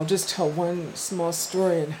I'll just tell one small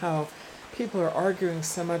story and how people are arguing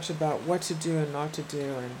so much about what to do and not to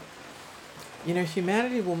do. And,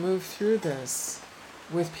 humanity will move through this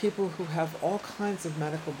with people who have all kinds of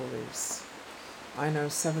medical beliefs. I know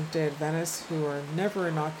Seventh-day Adventists who are never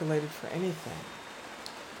inoculated for anything,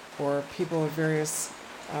 or people of various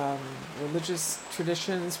religious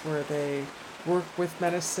traditions where they work with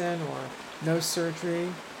medicine or no surgery.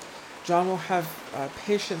 John will have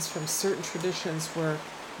patients from certain traditions where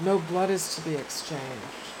no blood is to be exchanged.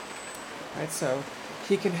 Right? So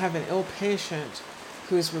he can have an ill patient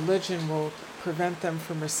whose religion will prevent them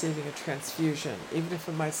from receiving a transfusion, even if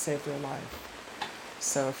it might save their life.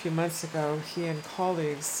 So a few months ago, he and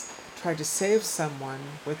colleagues tried to save someone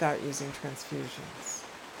without using transfusions,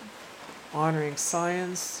 honoring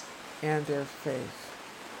science and their faith.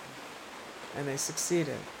 And they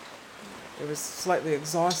succeeded. It was slightly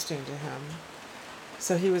exhausting to him.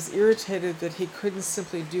 So he was irritated that he couldn't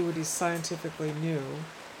simply do what he scientifically knew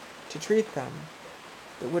to treat them,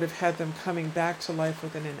 that would have had them coming back to life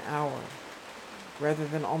within an hour, rather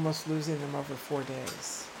than almost losing them over 4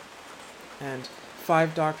 days. And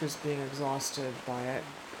 5 doctors being exhausted by it.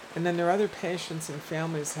 And then there are other patients and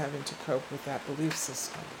families having to cope with that belief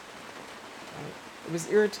system. Right? It was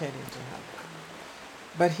irritating to him.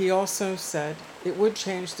 But he also said it would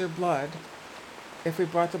change their blood if we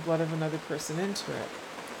brought the blood of another person into it.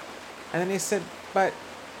 And then he said, but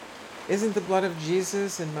isn't the blood of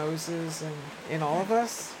Jesus and Moses and in all of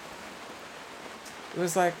us? It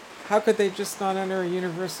was like, how could they just not enter a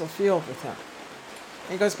universal field with him?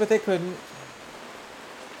 And he goes, but they couldn't.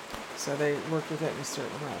 So they worked with it in a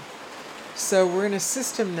certain way. So we're in a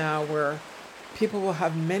system now where people will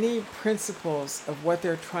have many principles of what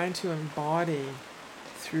they're trying to embody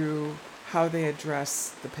through how they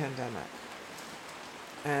address the pandemic.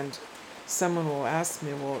 And someone will ask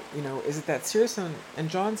me, well, is it that serious? And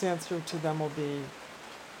John's answer to them will be,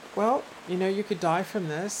 well, you could die from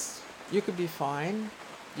this. You could be fine.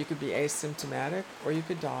 You could be asymptomatic, or you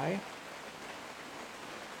could die.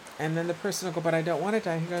 And then the person will go, but I don't want to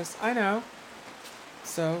die. He goes, I know.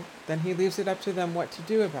 So then he leaves it up to them what to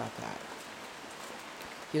do about that.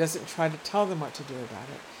 He doesn't try to tell them what to do about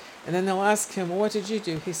it. And then they'll ask him, well, what did you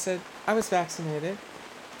do? He said, I was vaccinated.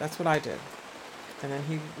 That's what I did. And then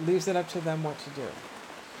he leaves it up to them what to do.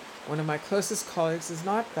 One of my closest colleagues is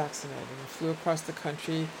not vaccinated and flew across the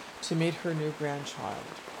country to meet her new grandchild.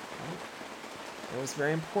 Right? It was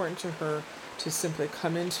very important to her to simply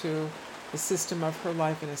come into the system of her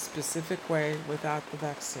life in a specific way without the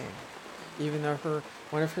vaccine, even though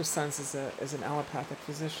one of her sons is an allopathic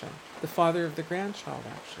physician, the father of the grandchild,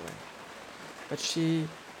 actually. But she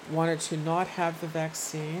wanted to not have the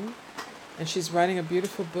vaccine, and she's writing a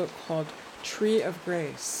beautiful book called Tree of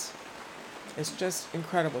Grace. It's just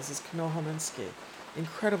incredible. This is Camille Hominsky.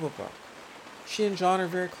 Incredible book. She and John are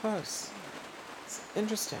very close. It's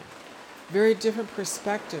interesting. Very different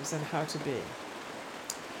perspectives on how to be.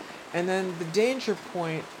 And then the danger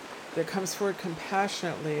point that comes forward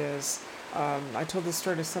compassionately is, I told this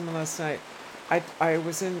story to someone last night. I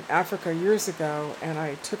was in Africa years ago, and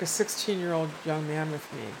I took a 16-year-old young man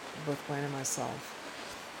with me, both Blaine and myself.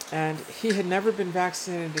 And he had never been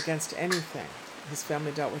vaccinated against anything. His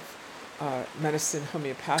family dealt with medicine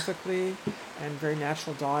homeopathically and very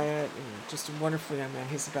natural diet, and just a wonderful young man.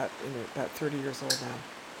 He's about 30 years old now.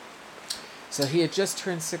 So he had just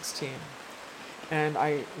turned 16. And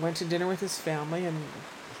I went to dinner with his family, and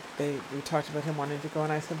we talked about him wanting to go,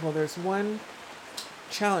 and I said, well, there's one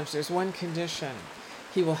challenge, there's one condition.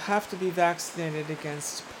 He will have to be vaccinated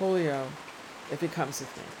against polio if he comes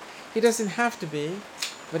with me. He doesn't have to be,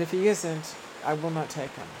 but if he isn't, I will not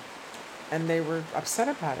take him. And they were upset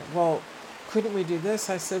about it. Well, couldn't we do this?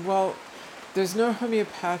 I said, well, there's no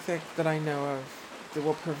homeopathic that I know of that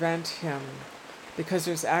will prevent him because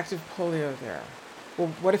there's active polio there. Well,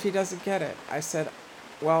 what if he doesn't get it? I said,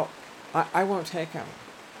 well, I won't take him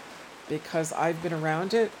because I've been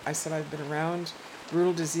around it. I said I've been around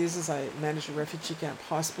brutal diseases. I managed a refugee camp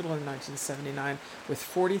hospital in 1979 with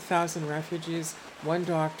 40,000 refugees, 1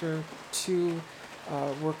 doctor, 2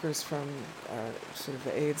 workers from sort of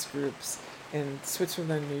the AIDS groups in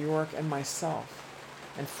Switzerland, New York, and myself,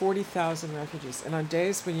 and 40,000 refugees. And on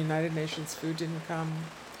days when United Nations food didn't come,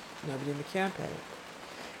 nobody in the camp ate.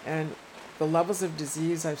 And the levels of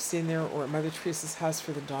disease I've seen there, or at Mother Teresa's House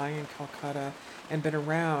for the Dying in Calcutta, and been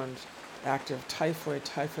around active typhoid,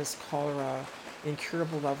 typhus, cholera,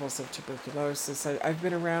 incurable levels of tuberculosis. I've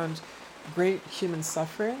been around great human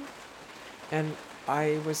suffering, and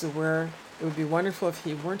I was aware it would be wonderful if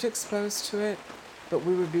he weren't exposed to it, but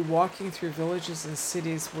we would be walking through villages and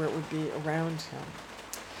cities where it would be around him.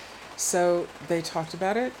 So they talked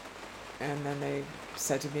about it, and then they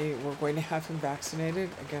said to me, we're going to have him vaccinated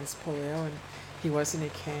against polio, and he was, and he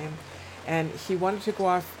came. And he wanted to go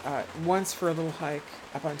off once for a little hike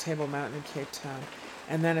up on Table Mountain in Cape Town,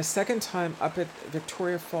 and then a second time up at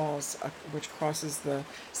Victoria Falls, which crosses the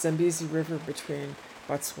Zambezi River between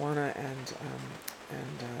Botswana and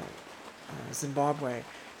Zimbabwe.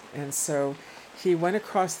 And so he went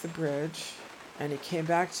across the bridge, and he came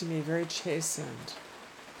back to me very chastened,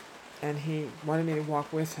 and he wanted me to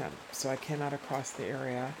walk with him. So I came out across the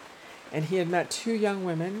area, and he had met two young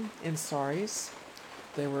women in saris.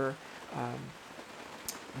 They were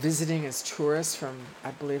visiting as tourists from,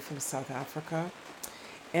 I believe, from South Africa.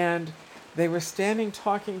 And they were standing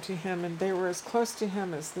talking to him, and they were as close to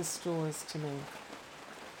him as this stool is to me.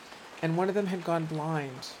 And one of them had gone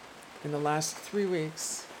blind in the last 3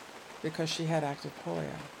 weeks because she had active polio.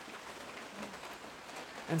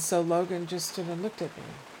 And so Logan just stood and looked at me,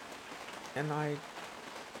 and I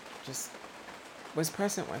just was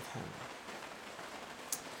present with him.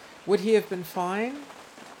 Would he have been fine?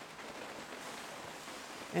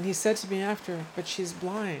 And he said to me after, but she's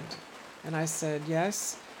blind. And I said,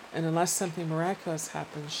 yes, and unless something miraculous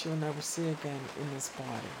happens, she'll never see again in this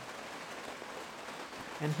body.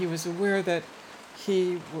 And he was aware that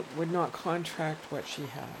he would not contract what she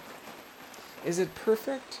had. Is it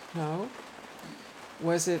perfect? No.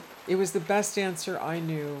 It was the best answer I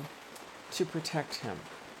knew to protect him.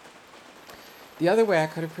 The other way I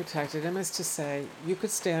could have protected him is to say, you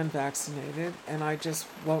could stay unvaccinated, and I just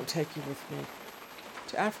won't take you with me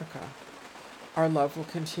to Africa. Our love will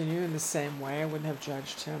continue in the same way. I wouldn't have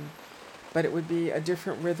judged him, but it would be a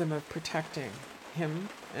different rhythm of protecting him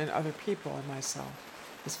and other people and myself,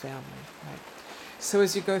 his family, right? So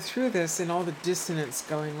as you go through this and all the dissonance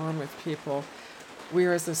going on with people, we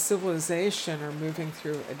as a civilization are moving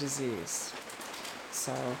through a disease.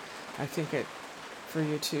 So I think for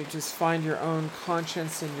you to just find your own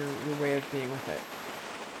conscience and your way of being with it.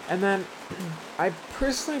 And then I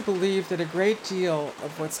personally believe that a great deal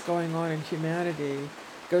of what's going on in humanity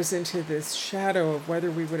goes into this shadow of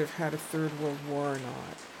whether we would have had a third world war or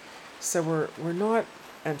not. So we're not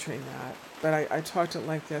entering that. But I talked at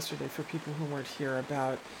length yesterday for people who weren't here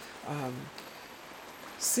about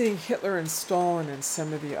seeing Hitler and Stalin and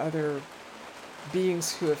some of the other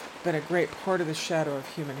beings who have been a great part of the shadow of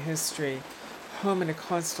human history home in a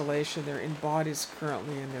constellation. They're in bodies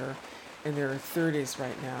currently in their 30s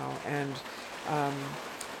right now, and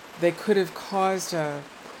they could have caused a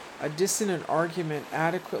dissonant argument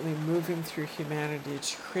adequately moving through humanity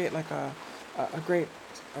to create like a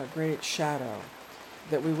great shadow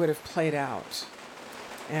that we would have played out.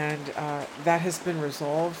 And that has been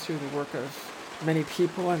resolved through the work of many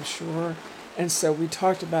people, I'm sure. And so we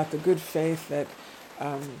talked about the good faith that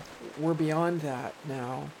we're beyond that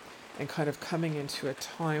now and kind of coming into a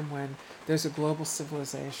time when there's a global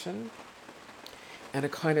civilization and a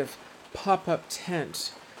kind of pop-up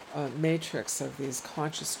tent matrix of these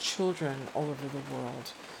conscious children all over the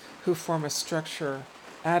world who form a structure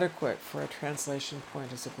adequate for a translation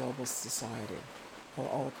point as a global society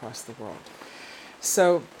all across the world.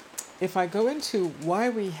 So if I go into why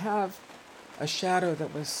we have a shadow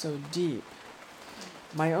that was so deep,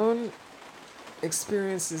 my own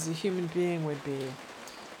experience as a human being would be,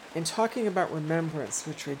 in talking about remembrance,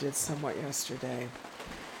 which we did somewhat yesterday,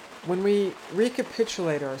 when we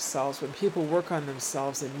recapitulate ourselves, when people work on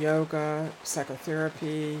themselves in yoga,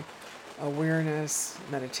 psychotherapy, awareness,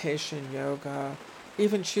 meditation, yoga,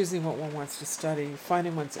 even choosing what one wants to study,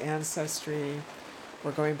 finding one's ancestry,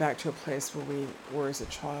 or going back to a place where we were as a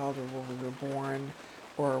child or where we were born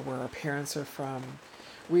or where our parents are from,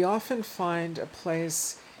 we often find a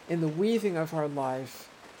place in the weaving of our life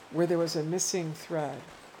where there was a missing thread.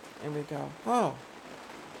 And we go, oh,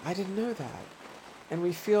 I didn't know that. And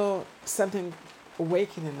we feel something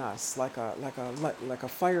awaken in us, like a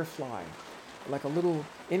firefly, like a little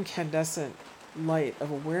incandescent light of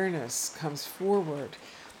awareness comes forward.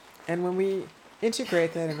 And when we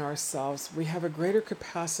integrate that in ourselves, we have a greater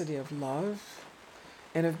capacity of love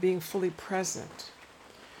and of being fully present.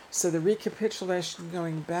 So the recapitulation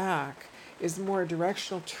going back is more a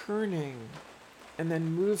directional turning and then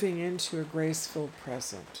moving into a grace-filled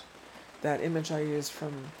present. That image I used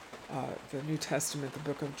from the New Testament, the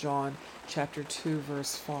book of John, chapter 2,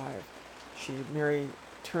 verse 5. Mary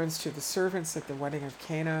turns to the servants at the wedding of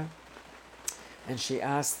Cana, and she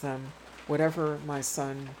asks them, whatever my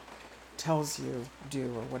son tells you, do,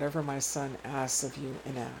 or whatever my son asks of you,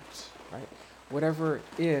 enact, right? Whatever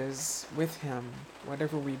is with him,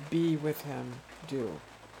 whatever we be with him, do.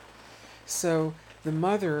 So the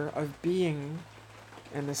mother of being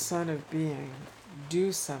and the son of being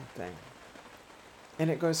do something, and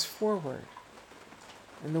it goes forward,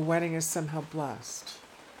 and the wedding is somehow blessed.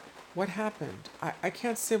 What happened? I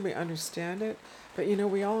can't say we understand it, but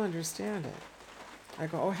we all understand it. I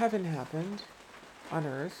go, oh, heaven happened on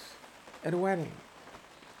earth at a wedding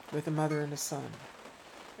with a mother and a son,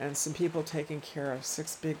 and some people taking care of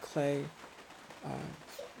 6 big clay,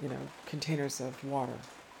 containers of water.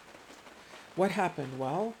 What happened?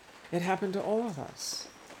 Well, it happened to all of us,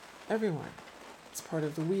 everyone. It's part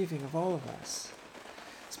of the weaving of all of us.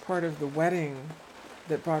 It's part of the wedding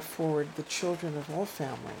that brought forward the children of all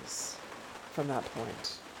families from that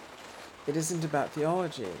point. It isn't about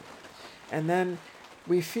theology. And then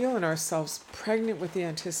we feel in ourselves pregnant with the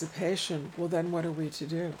anticipation, well, then what are we to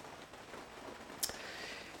do?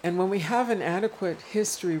 And when we have an adequate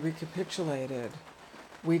history recapitulated,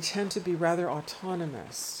 we tend to be rather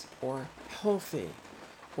autonomous or healthy,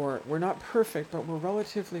 or we're not perfect, but we're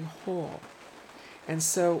relatively whole. And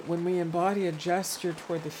so when we embody a gesture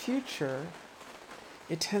toward the future,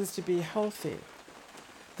 it tends to be healthy.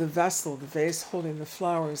 The vessel, the vase holding the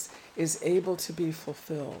flowers, is able to be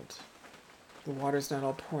fulfilled. The water's not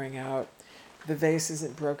all pouring out. The vase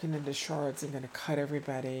isn't broken into shards and going to cut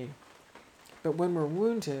everybody. But when we're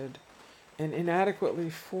wounded and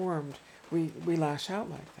inadequately formed, we lash out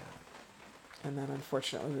like that. And then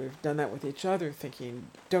unfortunately we've done that with each other, thinking,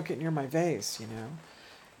 don't get near my vase,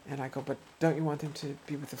 And I go, but don't you want them to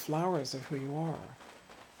be with the flowers of who you are?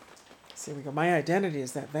 See, we go, my identity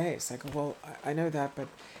is that vase. I go, well, I know that, but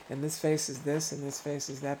and this vase is this, and this vase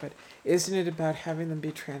is that, but isn't it about having them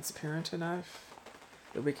be transparent enough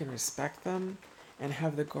that we can respect them and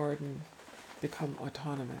have the garden become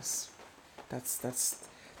autonomous? That's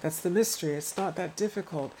the mystery. It's not that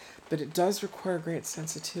difficult, but it does require great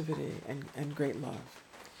sensitivity and great love.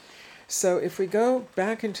 So if we go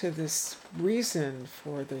back into this reason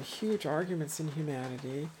for the huge arguments in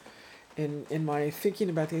humanity, in my thinking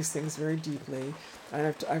about these things very deeply,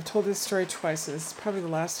 and I've told this story twice, and this is probably the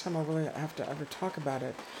last time I'll really have to ever talk about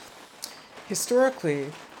it. Historically,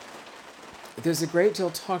 there's a great deal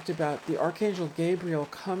talked about the Archangel Gabriel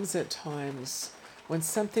comes at times when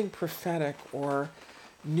something prophetic or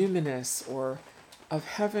numinous or of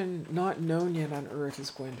heaven not known yet on earth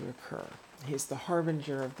is going to occur. He's the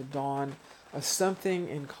harbinger of the dawn of something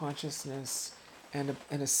in consciousness and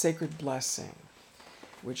a sacred blessing,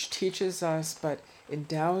 which teaches us but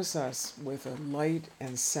endows us with a light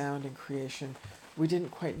and sound and creation we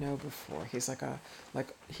didn't quite know before. He's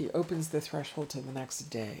like he opens the threshold to the next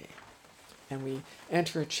day. And we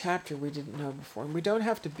enter a chapter we didn't know before. And we don't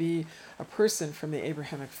have to be a person from the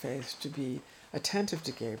Abrahamic faith to be attentive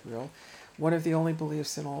to Gabriel. One of the only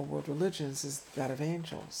beliefs in all world religions is that of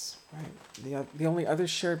angels, right? The only other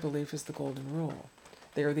shared belief is the Golden Rule.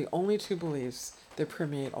 They are the only 2 beliefs that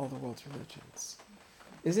permeate all the world's religions.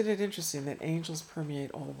 Isn't it interesting that angels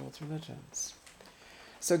permeate all the world's religions?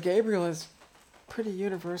 So Gabriel is pretty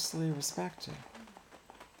universally respected.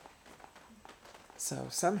 So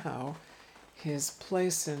somehow his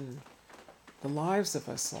place in the lives of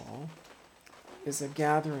us all is a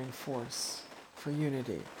gathering force for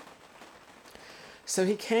unity. So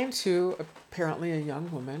he came to apparently a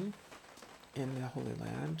young woman in the Holy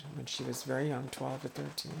Land when she was very young, 12 or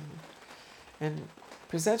 13, and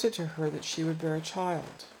presented to her that she would bear a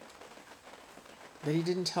child. But he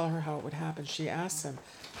didn't tell her how it would happen. She asked him,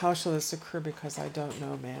 how shall this occur, because I don't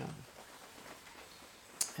know man?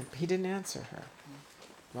 And he didn't answer her.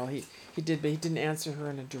 Well, he did, but he didn't answer her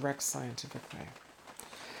in a direct scientific way.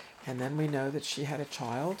 And then we know that she had a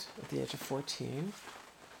child at the age of 14.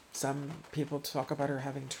 Some people talk about her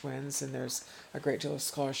having twins, and there's a great deal of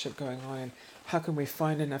scholarship going on. And how can we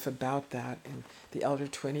find enough about that in the elder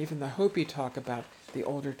twin? Even the Hopi talk about the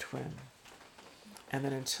older twin. And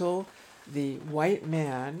then until the white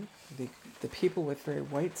man, the people with very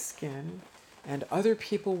white skin, and other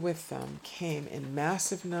people with them came in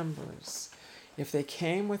massive numbers, if they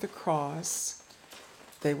came with a cross,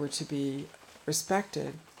 they were to be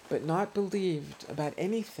respected, but not believed about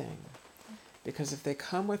anything. Because if they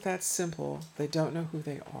come with that symbol, they don't know who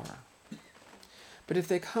they are. But if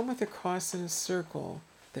they come with a cross in a circle,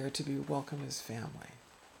 they are to be welcome as family.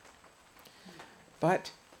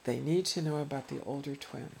 But they need to know about the older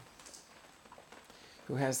twin,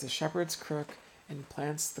 who has the shepherd's crook and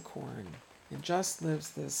plants the corn, and just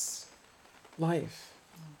lives this life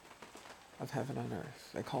of heaven on earth.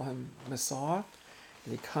 They call him Messiah,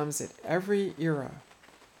 and he comes at every era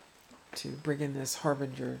to bring in this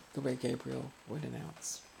harbinger the way Gabriel would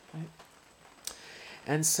announce, right?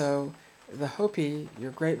 And so the Hopi,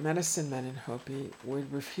 your great medicine men in Hopi,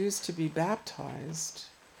 would refuse to be baptized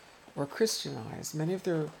or Christianized. Many of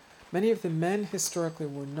their Many of the men historically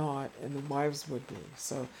were not, and the wives would be.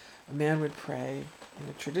 So a man would pray in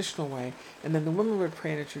a traditional way, and then the woman would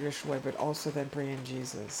pray in a traditional way, but also then bring in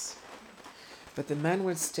Jesus. But the men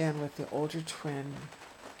would stand with the older twin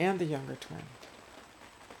and the younger twin.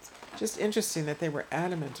 Just interesting that they were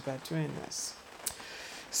adamant about doing this.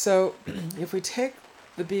 So if we take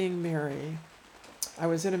the being Mary, I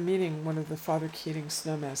was in a meeting, one of the Father Keating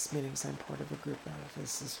Snowmass meetings I'm part of a group of.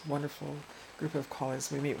 It's this wonderful group of colleagues.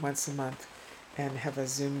 We meet once a month and have a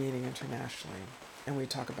Zoom meeting internationally. And we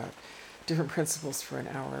talk about different principles for an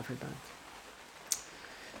hour every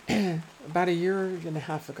month. About a year and a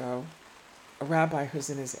half ago, a rabbi who's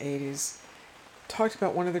in his 80s talked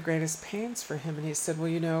about one of the greatest pains for him. And he said, well,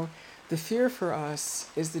 you know, the fear for us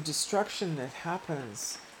is the destruction that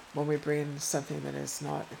happens when we bring something that is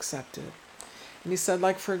not accepted. And he said,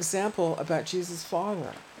 like, for example, about Jesus'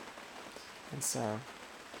 father. And so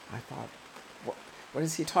I thought, what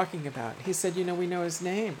is he talking about? He said, you know, we know his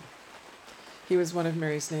name. He was one of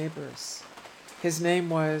Mary's neighbors. His name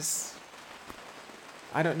was,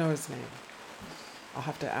 I don't know his name. I'll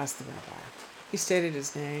have to ask the rabbi. He stated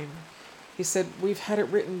his name. He said, we've had it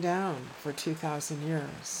written down for 2,000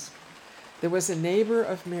 years. There was a neighbor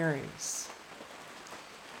of Mary's.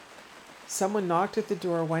 Someone knocked at the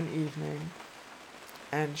door one evening,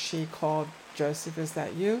 and she called, Joseph, is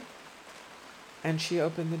that you? And she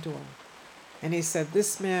opened the door. And he said,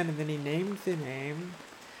 this man, and then he named the name,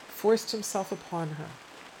 forced himself upon her.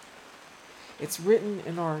 It's written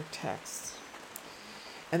in our text.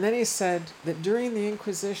 And then he said that during the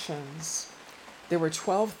Inquisitions, there were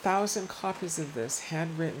 12,000 copies of this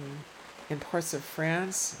handwritten in parts of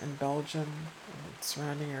France and Belgium and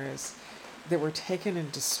surrounding areas that were taken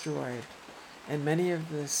and destroyed, and many of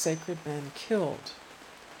the sacred men killed.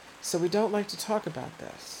 So we don't like to talk about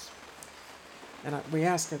this. And we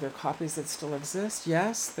ask, are there copies that still exist?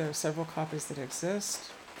 Yes, there are several copies that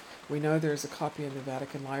exist. We know there's a copy in the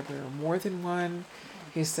Vatican Library, or more than one.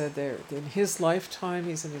 He said there, in his lifetime,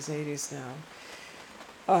 he's in his 80s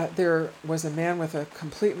now, there was a man with a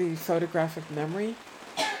completely photographic memory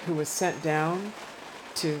who was sent down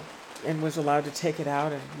and was allowed to take it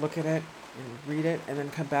out and look at it and read it and then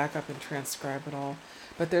come back up and transcribe it all.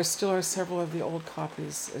 But there still are several of the old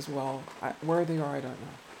copies as well. Where they are, I don't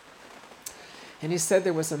know. And he said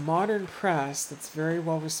there was a modern press that's very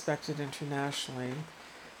well respected internationally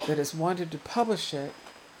that has wanted to publish it,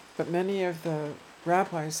 but many of the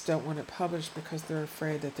rabbis don't want it published because they're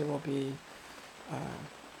afraid that there will be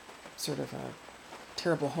sort of a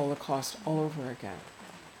terrible Holocaust all over again.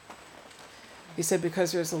 He said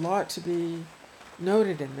because there's a lot to be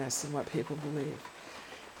noted in this and what people believe.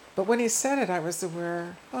 But when he said it, I was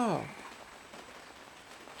aware, oh,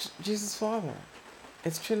 Jesus' father.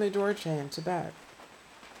 It's Chinle Dorje in Tibet.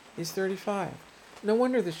 He's 35. No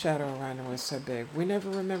wonder the shadow around him was so big. We never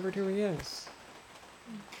remembered who he is.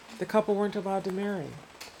 The couple weren't allowed to marry.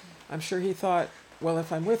 I'm sure he thought, well,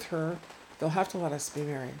 if I'm with her, they'll have to let us be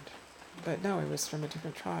married. But no, he was from a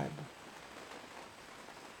different tribe.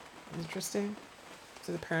 Interesting.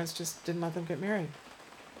 So the parents just didn't let them get married.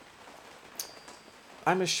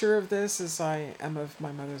 I'm as sure of this as I am of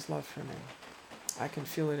my mother's love for me. I can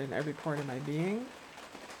feel it in every part of my being.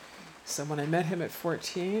 So when I met him at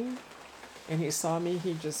 14 and he saw me,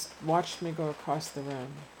 he just watched me go across the room.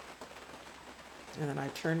 And then I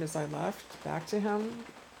turned as I left back to him,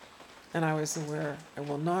 and I was aware, I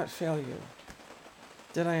will not fail you.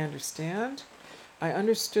 Did I understand? I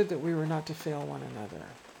understood that we were not to fail one another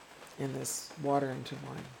in this water into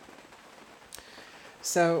wine.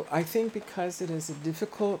 So I think because it is a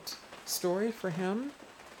difficult story for him,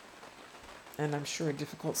 and I'm sure a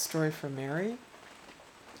difficult story for Mary,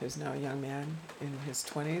 who's now a young man in his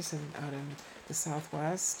 20s and out in the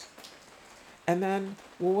Southwest. And then,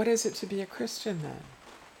 well, what is it to be a Christian then?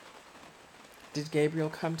 Did Gabriel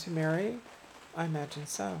come to Mary? I imagine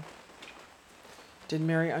so. Did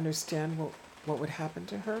Mary understand what would happen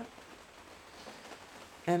to her?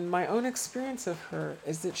 And my own experience of her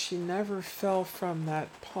is that she never fell from that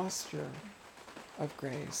posture of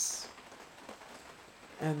grace.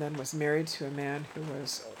 And then was married to a man who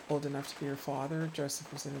was old enough to be her father.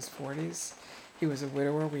 Joseph was in his 40s. He was a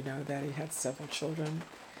widower. We know that. He had several children.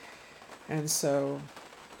 And so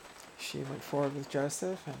she went forward with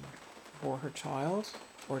Joseph and bore her child,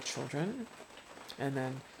 or children. And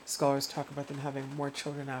then scholars talk about them having more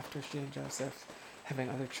children after she and Joseph having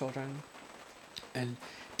other children. And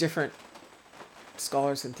different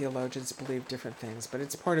scholars and theologians believe different things, but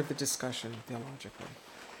it's part of the discussion theologically.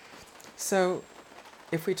 So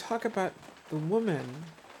if we talk about the woman,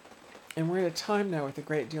 and we're at a time now with a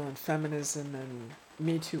great deal in feminism and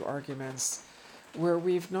Me Too arguments, where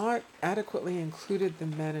we've not adequately included the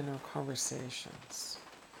men in our conversations.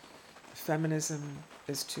 Feminism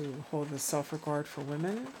is to hold the self-regard for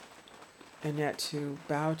women, and yet to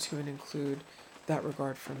bow to and include that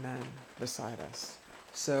regard for men beside us,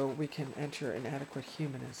 so we can enter an adequate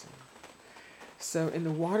humanism. So in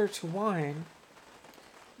the water to wine,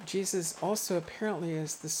 Jesus also apparently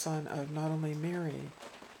is the son of not only Mary,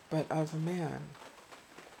 but of a man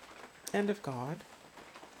and of God.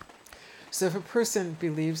 So if a person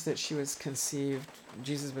believes that Jesus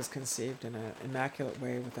was conceived in an immaculate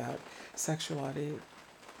way without sexuality,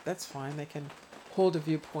 that's fine. They can hold a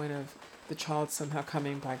viewpoint of the child somehow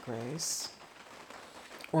coming by grace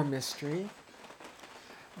or mystery.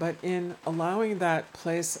 But in allowing that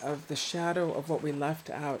place of the shadow of what we left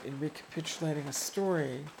out in recapitulating a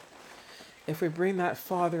story, if we bring that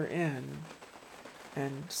father in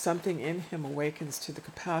and something in him awakens to the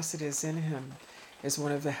capacities in him as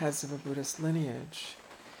one of the heads of a Buddhist lineage,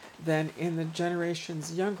 then in the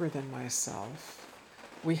generations younger than myself,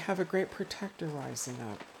 we have a great protector rising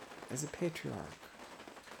up as a patriarch,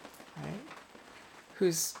 right?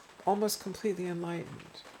 Who's almost completely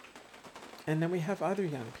enlightened. And then we have other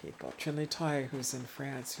young people, Chinli Tai, who's in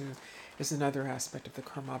France, who is another aspect of the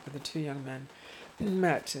Karmapa. The two young men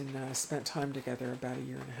met and spent time together about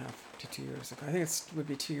 1.5 to 2 years ago. I think it would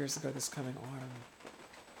be 2 years ago this coming autumn.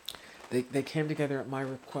 They came together at my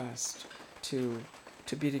request to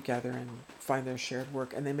be together and find their shared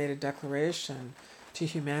work, and they made a declaration to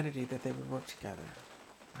humanity that they would work together,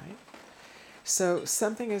 right? So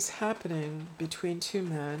something is happening between two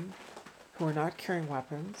men who are not carrying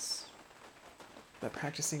weapons, but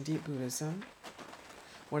practicing deep Buddhism.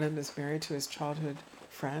 One of them is married to his childhood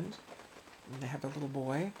friend, and they have a little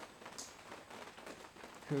boy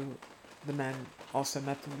who the men also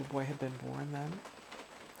met. The little boy had been born then.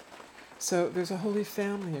 So there's a holy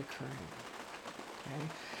family occurring. Okay?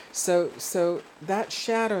 So that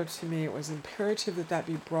shadow, to me, it was imperative that that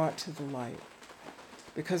be brought to the light.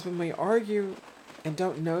 Because when we argue and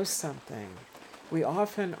don't know something, we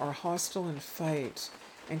often are hostile and fight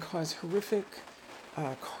and cause horrific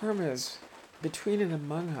karmas between and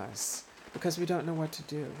among us because we don't know what to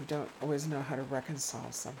do. We don't always know how to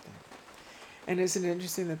reconcile something. And isn't it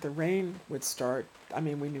interesting that the rain would start? I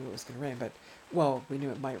mean, we knew it was going to rain, but, well, we knew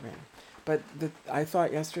it might rain. But I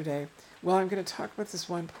thought yesterday, well, I'm going to talk about this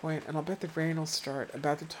one point, and I'll bet the rain will start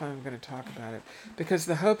about the time I'm going to talk about it. Because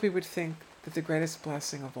the Hopi would think that the greatest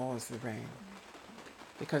blessing of all is the rain,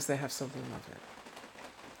 because they have so little of it.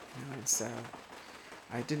 You know, and so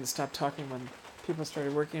I didn't stop talking when people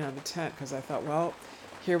started working on the tent, because I thought, well,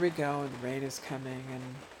 here we go, and the rain is coming, and,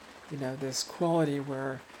 you know, this quality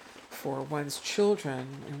where for one's children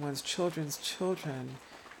and one's children's children,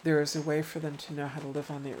 there is a way for them to know how to live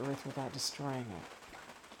on the earth without destroying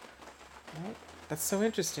it. Right? That's so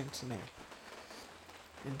interesting to me.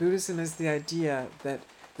 In Buddhism is the idea that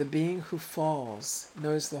the being who falls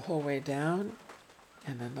knows the whole way down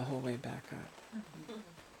and then the whole way back up.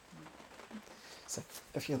 So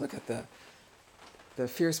if you look at the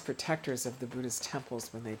fierce protectors of the Buddhist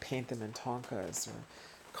temples when they paint them in thangkas or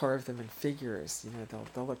carve them in figures, you know,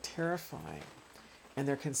 they'll look terrifying. And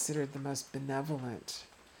they're considered the most benevolent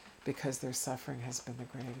because their suffering has been the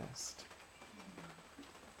greatest.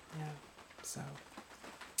 Yeah, so.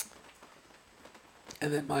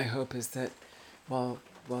 And then my hope is that while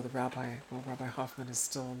Rabbi Hoffman is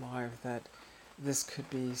still alive, that this could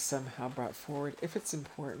be somehow brought forward, if it's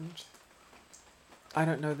important. I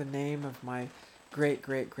don't know the name of my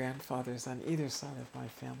great-great-grandfathers on either side of my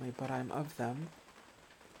family, but I'm of them.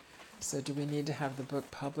 So do we need to have the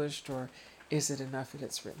book published, or is it enough that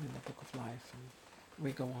it's written in the Book of Life? And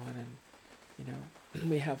we go on and, you know,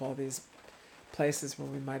 we have all these places where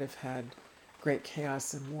we might have had great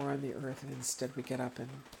chaos and war on the earth, and instead we get up and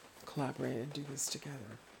collaborate and do this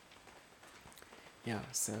together. Yeah,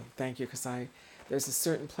 so thank you, because there's a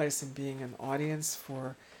certain place in being an audience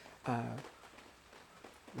for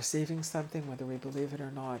receiving something, whether we believe it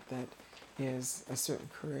or not, that is a certain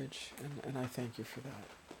courage, and I thank you for that.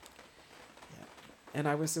 Yeah. And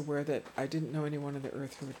I was aware that I didn't know anyone on the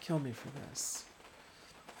earth who would kill me for this.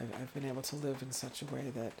 I've been able to live in such a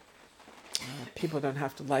way that people don't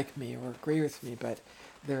have to like me or agree with me, but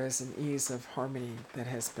there is an ease of harmony that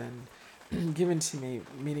has been given to me,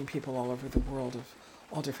 meeting people all over the world of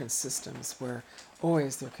all different systems, where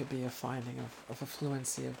always there could be a finding of a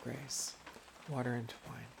fluency of grace, water into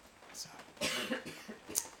wine. So,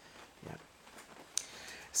 yeah.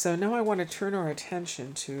 So now I want to turn our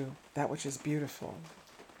attention to that which is beautiful,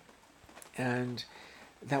 and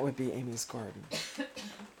that would be Amy's garden.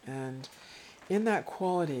 And in that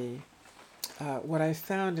quality, what I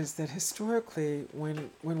found is that historically, when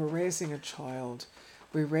we're raising a child,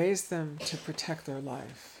 we raise them to protect their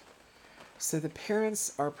life. So the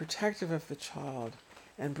parents are protective of the child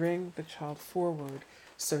and bring the child forward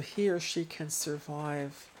so he or she can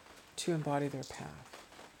survive to embody their path.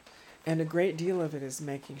 And a great deal of it is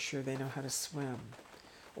making sure they know how to swim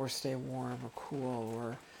or stay warm or cool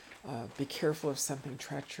or be careful of something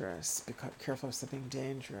treacherous, be careful of something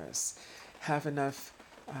dangerous, have enough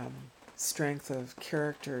strength of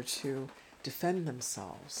character to defend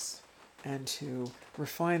themselves and to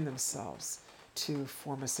refine themselves, to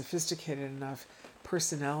form a sophisticated enough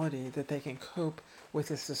personality that they can cope with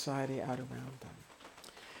the society out around them.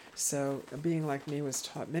 So being like me was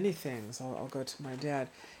taught many things. I'll go to my dad.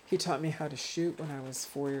 He taught me how to shoot when I was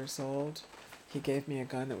 4 years old. He gave me a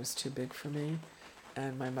gun that was too big for me.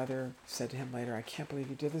 And my mother said to him later, "I can't believe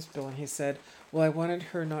you did this, Bill." And he said, "Well, I wanted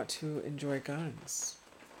her not to enjoy guns."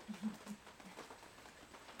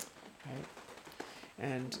 Right?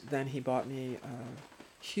 And then he bought me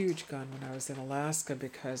a huge gun when I was in Alaska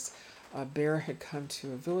because a bear had come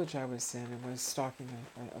to a village I was in and was stalking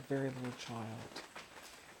a very little child.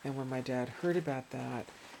 And when my dad heard about that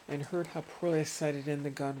and heard how poorly sighted in the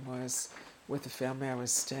gun was with the family I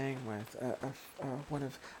was staying with,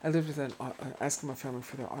 I lived with an Eskimo family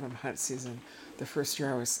for their autumn hunt season the first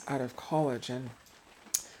year I was out of college, and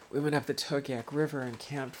we went up the Togiak River and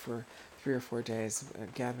camped for 3 or 4 days,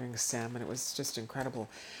 gathering salmon. It was just incredible.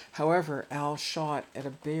 However, Al shot at a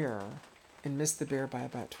bear and missed the bear by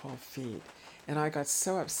about 12 feet. And I got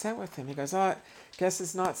so upset with him. He goes, "Oh, I guess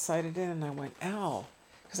it's not sighted in." And I went, "Al,"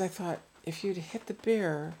 because I thought, if you'd hit the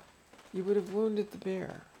bear, you would have wounded the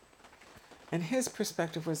bear. And his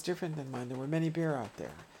perspective was different than mine. There were many bear out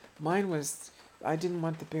there. Mine was, I didn't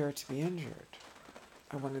want the bear to be injured.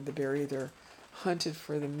 I wanted the bear either hunted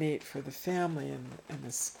for the meat for the family and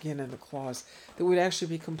the skin and the claws that would actually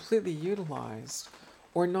be completely utilized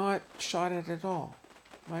or not shot at all.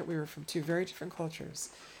 Right? We were from two very different cultures.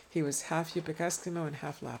 He was half Yupik Eskimo and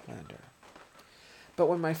half Laplander. But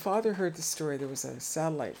when my father heard the story, there was a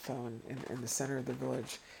satellite phone in the center of the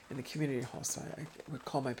village in the community hall, so I would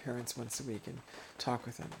call my parents once a week and talk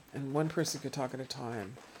with them. And one person could talk at a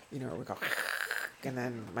time. It would go, and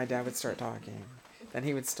then my dad would start talking. Then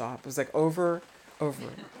he would stop. It was like over.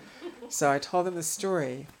 So I told him the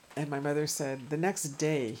story, and my mother said the next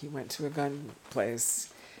day he went to a gun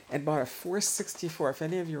place and bought a .464. If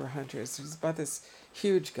any of you are hunters, he bought this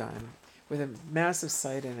huge gun with a massive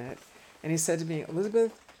sight in it. And he said to me,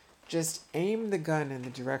 "Elizabeth, just aim the gun in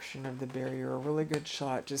the direction of the bear. You're a really good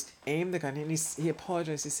shot. Just aim the gun." And he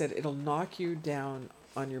apologized. He said, "It'll knock you down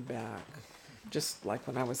on your back." Just like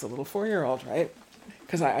when I was a little 4-year-old, right?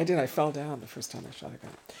 Because I did. I fell down the first time I shot a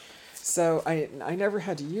gun. So I never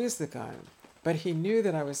had to use the gun. But he knew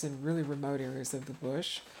that I was in really remote areas of the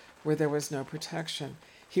bush where there was no protection.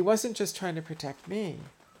 He wasn't just trying to protect me.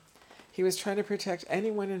 He was trying to protect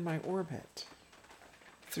anyone in my orbit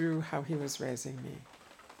through how he was raising me,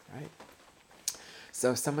 right?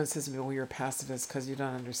 So if someone says to me, "Well, you're a pacifist because you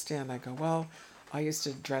don't understand," I go, "Well, I used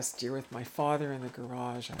to dress deer with my father in the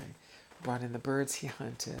garage. I brought in the birds he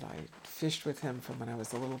hunted. I fished with him from when I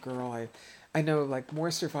was a little girl. I know like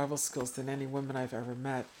more survival skills than any woman I've ever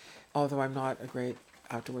met, although I'm not a great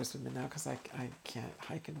outdoors woman now because I can't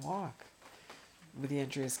hike and walk. But the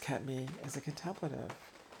injuries kept me as a contemplative.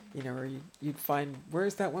 Or you'd find,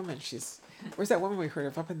 where's that woman? Where's that woman we heard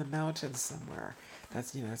of up in the mountains somewhere?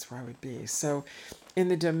 That's where I would be. So in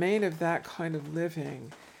the domain of that kind of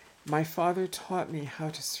living, my father taught me how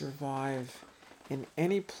to survive in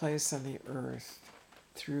any place on the earth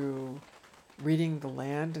through reading the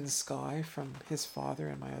land and sky from his father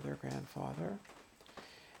and my other grandfather,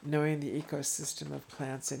 knowing the ecosystem of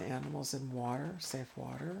plants and animals and water, safe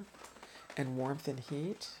water, and warmth and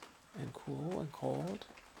heat, and cool and cold.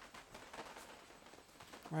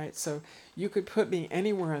 Right? So you could put me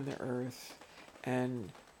anywhere on the earth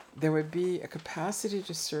and there would be a capacity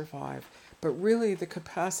to survive, but really the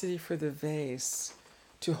capacity for the vase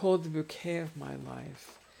to hold the bouquet of my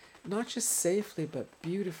life, not just safely, but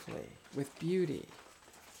beautifully, with beauty.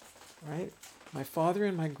 Right? My father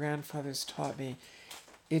and my grandfathers taught me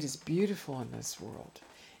it is beautiful in this world.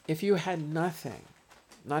 If you had nothing,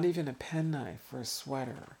 not even a penknife or a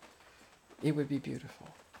sweater, it would be beautiful.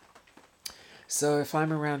 So if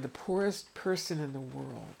I'm around the poorest person in the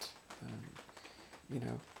world,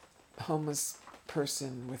 homeless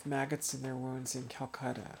person with maggots in their wounds in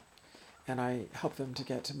Calcutta, and I helped them to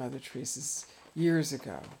get to Mother Teresa's years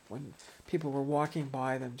ago when people were walking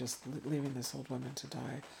by them just leaving this old woman to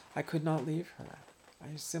die, I could not leave her.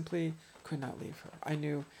 I simply could not leave her. I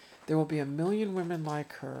knew there will be 1 million women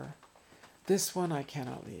like her This one I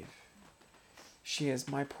cannot leave. She is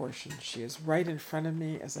my portion. She is right in front of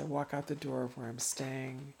me as I walk out the door of where I'm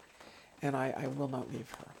staying, and I will not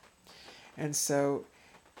leave her. And so,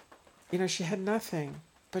 she had nothing,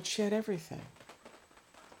 but she had everything.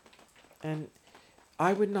 And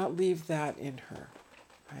I would not leave that in her,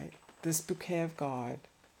 right? This bouquet of God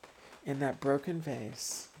in that broken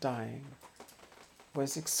vase, dying,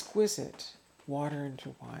 was exquisite water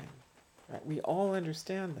into wine, right? We all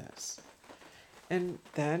understand this. And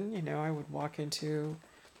then, I would walk into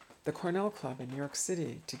the Cornell Club in New York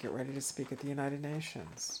City to get ready to speak at the United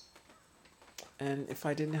Nations. And if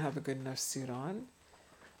I didn't have a good enough suit on,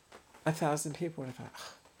 1,000 people would have thought,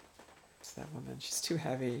 oh, it's that woman, she's too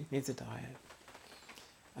heavy, needs a diet.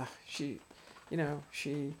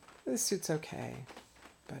 The suit's okay,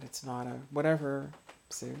 but it's not a whatever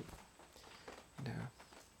suit.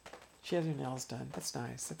 She has her nails done. That's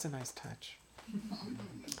nice. That's a nice touch.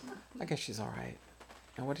 I guess she's all right.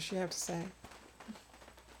 And what does she have to say?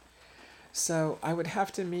 So I would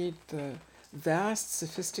have to meet the vast,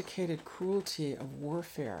 sophisticated cruelty of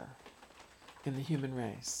warfare in the human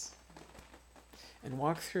race and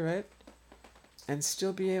walk through it and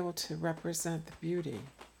still be able to represent the beauty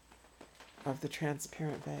of the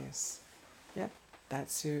transparent vase. Yep, that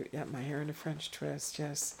suit. Yep, my hair in a French twist.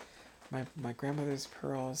 Yes, my grandmother's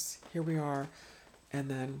pearls. Here we are. And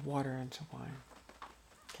then water into wine.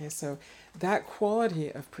 Okay, so that quality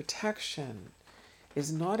of protection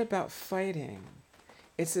is not about fighting.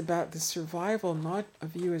 It's about the survival, not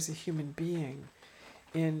of you as a human being,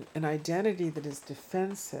 in an identity that is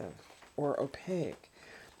defensive or opaque,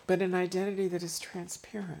 but an identity that is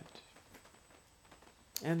transparent.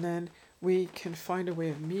 And then we can find a way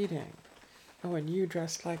of meeting. Oh, and you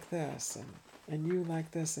dressed like this, and you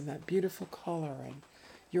like this, and that beautiful color, and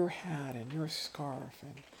your hat, and your scarf.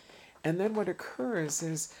 And then what occurs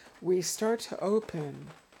is we start to open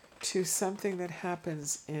to something that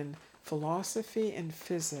happens in philosophy and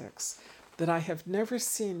physics that I have never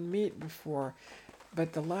seen meet before,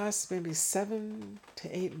 but the last maybe 7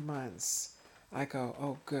 to 8 months, I go,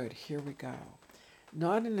 oh good, here we go.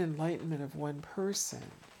 Not an enlightenment of one person,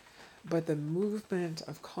 but the movement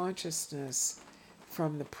of consciousness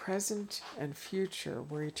from the present and future,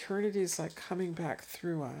 where eternity is like coming back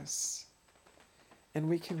through us, and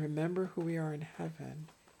we can remember who we are in heaven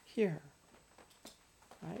here,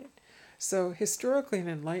 right? So historically, an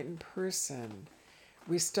enlightened person,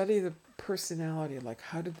 we study the personality, like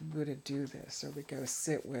how did the Buddha do this? Or we go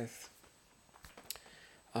sit with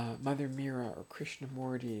Mother Mira or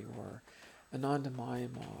Krishnamurti or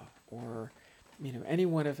Anandamayama or any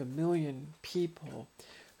one of a million people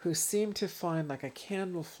who seem to find like a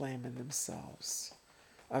candle flame in themselves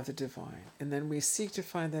of the divine. And then we seek to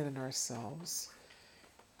find that in ourselves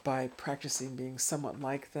by practicing being somewhat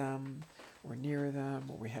like them or near them,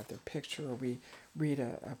 or we have their picture, or we read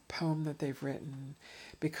a poem that they've written,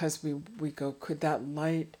 because we go, could that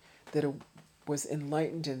light that was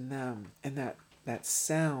enlightened in them, and that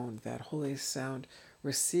sound, that holy sound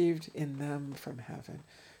received in them from heaven,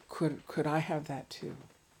 could I have that too?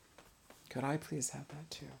 Could I please have that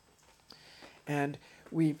too? And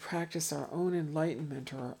we practice our own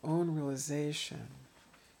enlightenment or our own realization,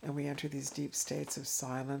 and we enter these deep states of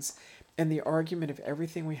silence and the argument of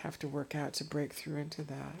everything we have to work out to break through into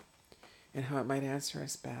that and how it might answer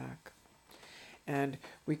us back. And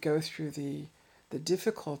we go through the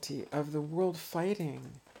difficulty of the world fighting.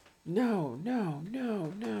 No, no,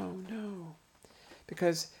 no, no, no.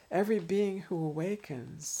 Because every being who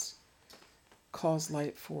awakens calls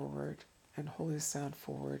light forward and holy sound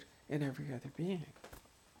forward in every other being.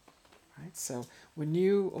 Right? So when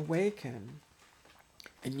you awaken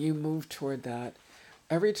and you move toward that,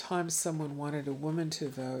 every time someone wanted a woman to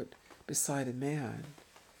vote beside a man,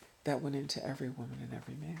 that went into every woman and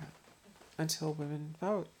every man until women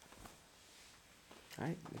vote.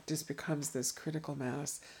 Right? It just becomes this critical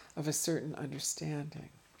mass of a certain understanding,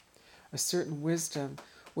 a certain wisdom,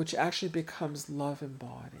 which actually becomes love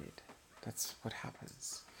embodied. That's what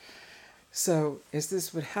happens. So, as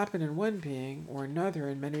this would happen in one being or another,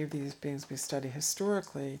 in many of these beings we study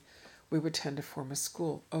historically, we would tend to form a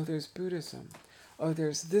school. Oh, there's Buddhism. Oh,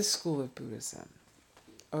 there's this school of Buddhism.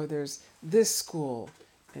 Oh, there's this school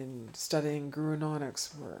in studying Guru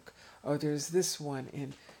Nanak's work. Oh, there's this one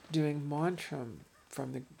in doing mantram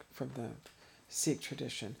from the Sikh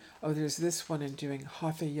tradition. Oh, there's this one in doing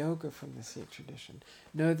Hatha Yoga from the Sikh tradition.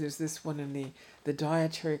 No, there's this one in the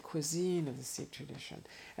dietary cuisine of the Sikh tradition.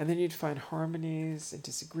 And then you'd find harmonies and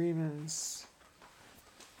disagreements.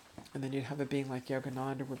 And then you'd have a being like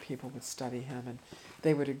Yogananda where people would study him and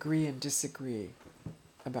they would agree and disagree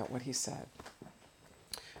about what he said.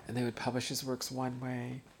 And they would publish his works one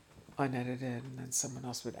way, unedited, and then someone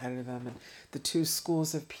else would edit them, and the two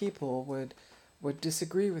schools of people would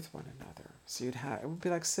disagree with one another. So it would be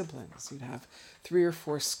like siblings. You'd have 3 or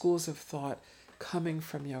 4 schools of thought coming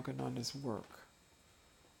from Yogananda's work.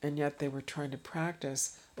 And yet they were trying to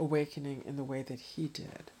practice awakening in the way that he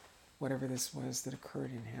did, whatever this was that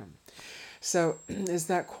occurred in him. So as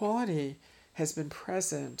that quality has been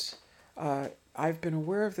present, I've been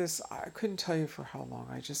aware of this. I couldn't tell you for how long.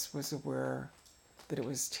 I just was aware that it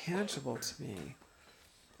was tangible to me.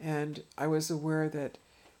 And I was aware that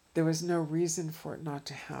there was no reason for it not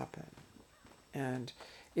to happen. And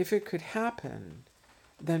if it could happen,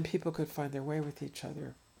 then people could find their way with each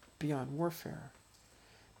other beyond warfare.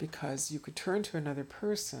 Because you could turn to another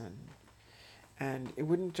person, and it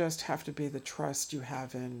wouldn't just have to be the trust you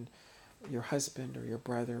have in your husband or your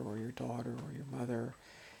brother or your daughter or your mother.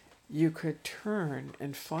 You could turn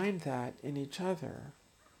and find that in each other,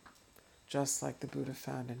 just like the Buddha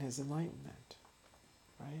found in his enlightenment,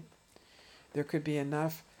 right? There could be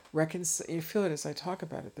enough you feel it as I talk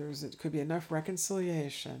about it. It could be enough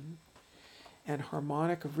reconciliation and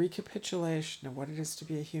harmonic recapitulation of what it is to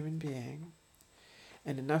be a human being,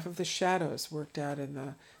 and enough of the shadows worked out in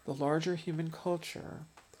the larger human culture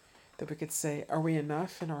that we could say, are we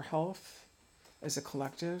enough in our health as a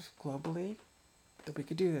collective globally that we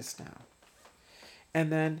could do this now?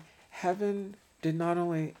 And then heaven did not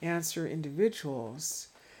only answer individuals,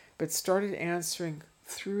 but started answering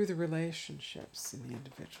through the relationships in the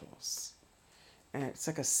individuals. And it's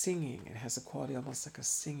like a singing. It has a quality almost like a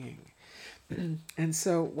singing. And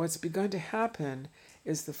so what's begun to happen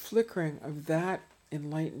is the flickering of that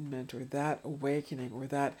enlightenment or that awakening or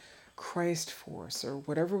that Christ force or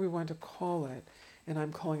whatever we want to call it, and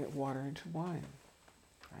I'm calling it water into wine,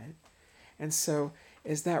 right? And so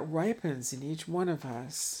as that ripens in each one of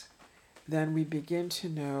us, then we begin to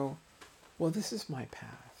know, well, this is my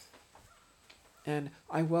path, and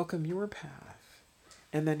I welcome your path,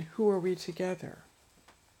 and then who are we together?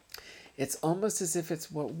 It's almost as if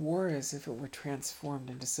it's what war is if it were transformed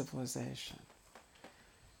into civilization.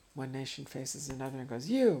 One nation faces another and goes,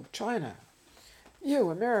 you, China, you,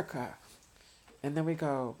 America. And then we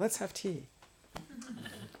go, let's have tea.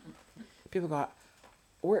 People go,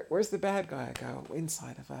 where's the bad guy? I go,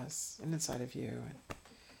 inside of us and inside of you.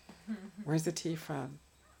 And where's the tea from?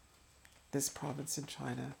 This province in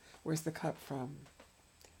China. Where's the cup from?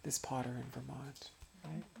 This potter in Vermont,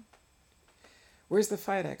 right? Where's the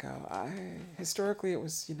fight? I go, historically it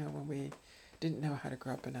was, when we didn't know how to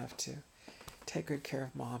grow up enough to take good care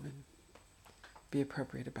of mom and be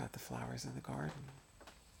appropriate about the flowers in the garden,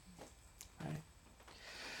 right?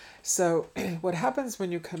 So what happens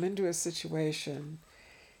when you come into a situation,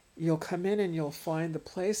 you'll come in and you'll find the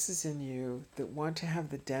places in you that want to have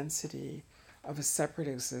the density of a separate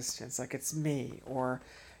existence, like it's me, or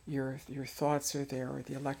your thoughts are there, or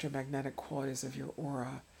the electromagnetic qualities of your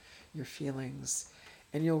aura, your feelings,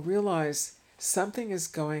 and you'll realize something is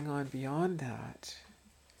going on beyond that.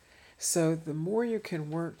 So the more you can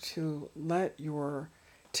work to let your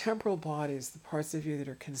temporal bodies, the parts of you that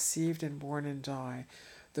are conceived and born and die,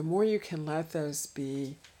 the more you can let those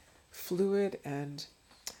be fluid and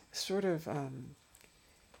sort of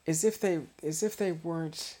as if they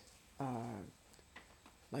weren't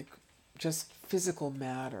like just physical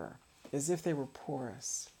matter, as if they were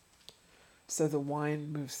porous. So the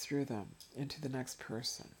wine moves through them into the next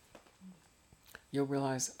person. You'll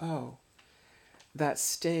realize, oh, that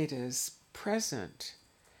state is present,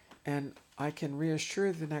 and I can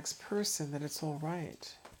reassure the next person that it's all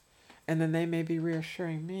right. And then they may be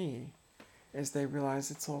reassuring me as they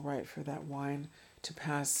realize it's all right for that wine to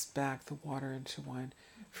pass back the water into wine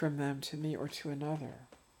from them to me or to another.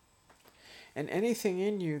 And anything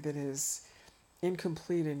in you that is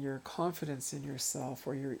incomplete in your confidence in yourself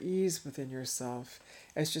or your ease within yourself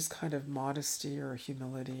as just kind of modesty or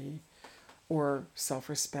humility or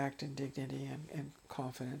self-respect and dignity and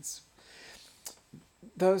confidence,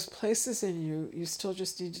 those places in you, you still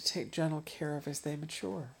just need to take gentle care of as they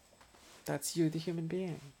mature. That's you, the human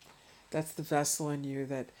being. That's the vessel in you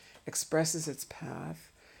that expresses its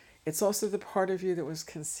path. It's also the part of you that was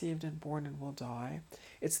conceived and born and will die.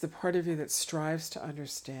 It's the part of you that strives to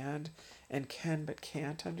understand and can but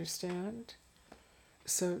can't understand.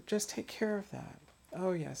 So just take care of that.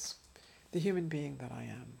 Oh yes, the human being that I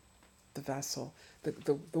am, the vessel,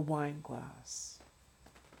 the wine glass.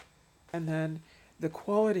 And then the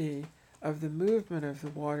quality of the movement of the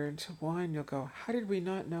water into wine, you'll go, how did we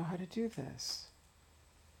not know how to do this?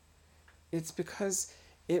 It's because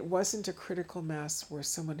it wasn't a critical mass where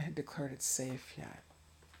someone had declared it safe yet.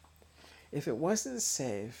 If it wasn't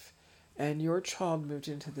safe, and your child moved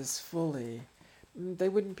into this fully, they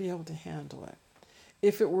wouldn't be able to handle it.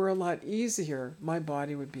 If it were a lot easier, my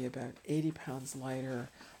body would be about 80 pounds lighter.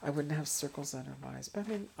 I wouldn't have circles under my eyes. But I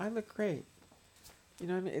mean, I look great. You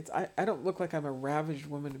know what I mean? I don't look like I'm a ravaged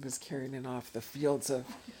woman who was carried in off the fields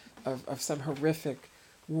of some horrific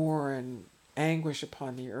war and anguish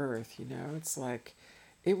upon the earth, you know? It's like,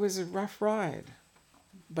 it was a rough ride.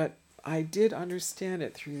 But I did understand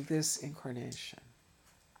it through this incarnation.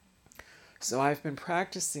 So I've been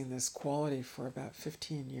practicing this quality for about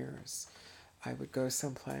 15 years. I would go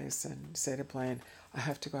someplace and say to Blaine, I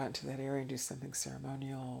have to go out into that area and do something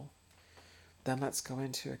ceremonial. Then let's go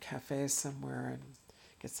into a cafe somewhere and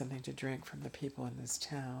get something to drink from the people in this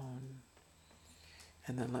town.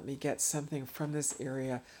 And then let me get something from this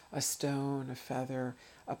area, a stone, a feather,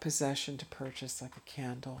 a possession to purchase like a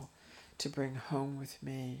candle, to bring home with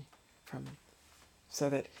me so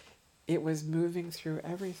that it was moving through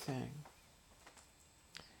everything.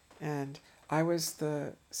 And I was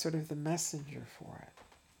the sort of the messenger for it.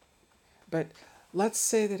 But let's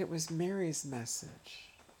say that it was Mary's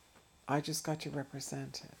message. I just got to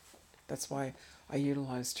represent it. That's why I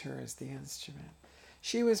utilized her as the instrument.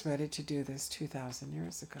 She was ready to do this 2,000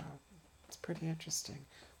 years ago. It's pretty interesting.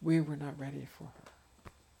 We were not ready for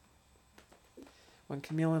her. When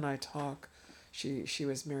Camille and I talk, she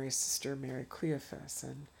was Mary's sister, Mary Cleophas,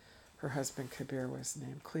 and her husband Kabir was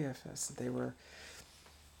named Cleophas. They were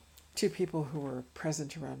two people who were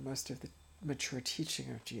present around most of the mature teaching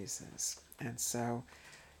of Jesus. And so,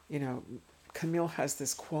 you know, Camille has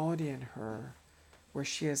this quality in her where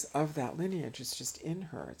she is of that lineage. It's just in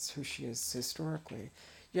her. It's who she is historically.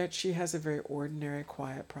 Yet she has a very ordinary,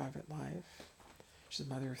 quiet, private life. She's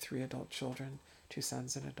the mother of 3 adult children, 2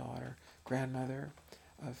 sons and a daughter, grandmother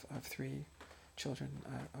of 3 children,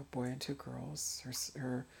 a boy and 2 girls.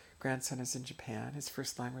 Her grandson is in Japan. His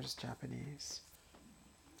first language is Japanese.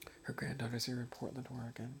 Her granddaughters are in Portland,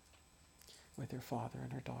 Oregon, with her father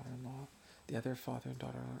and her daughter-in-law. The other father and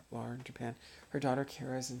daughter-in-law are in Japan. Her daughter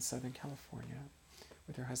Kara is in Southern California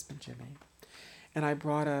with her husband Jimmy. And I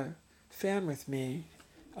brought a fan with me.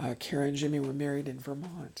 Kara and Jimmy were married in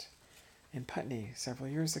Vermont, in Putney, several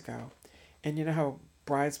years ago. And you know how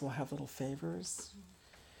brides will have little favors?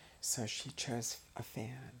 So she chose a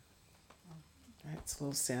fan. Right? It's a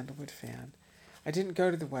little sandalwood fan. I didn't go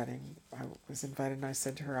to the wedding. I was invited and I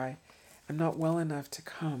said to her, I'm not well enough to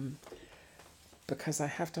come because I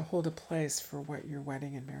have to hold a place for what your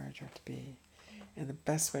wedding and marriage are to be. And the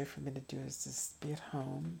best way for me to do it is just be at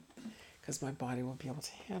home because my body will be able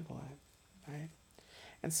to handle it, right?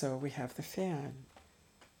 And so we have the fan.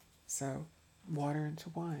 So water into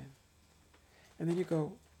wine. And then you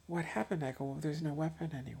go, what happened? I go, well, there's no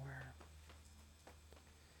weapon anywhere.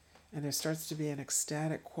 And there starts to be an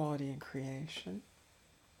ecstatic quality in creation.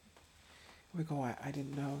 We go, I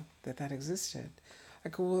didn't know that existed. I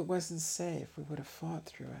go, well, it wasn't safe. We would have fought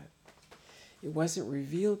through it. It wasn't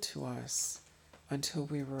revealed to us until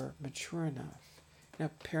we were mature enough. You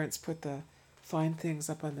know, parents put the fine things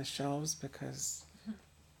up on the shelves because,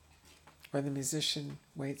 or the musician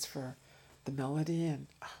waits for the melody and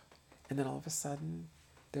then all of a sudden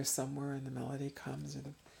there's somewhere and the melody comes or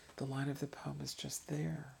the line of the poem is just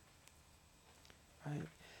there. Right?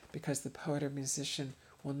 Because the poet or musician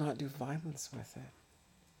will not do violence with it.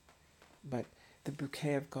 But the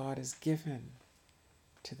bouquet of God is given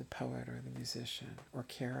to the poet or the musician, or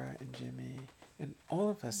Kara and Jimmy, and all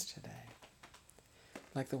of us today.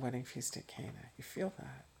 Like the wedding feast at Cana. You feel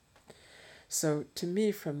that. So to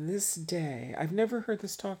me, from this day, I've never heard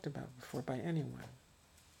this talked about before by anyone.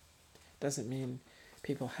 Doesn't mean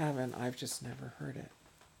people haven't, I've just never heard it.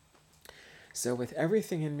 So with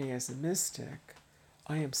everything in me as a mystic,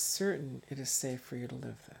 I am certain it is safe for you to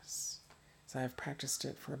live this. So I've practiced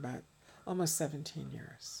it for about almost 17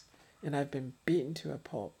 years. And I've been beaten to a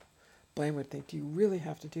pulp. Blaine would think, do you really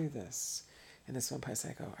have to do this? And this one place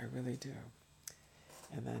I go, I really do.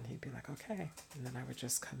 And then he'd be like, okay. And then I would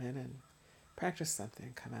just come in and practice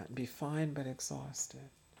something, come out and be fine but exhausted.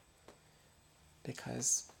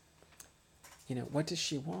 Because, you know, what does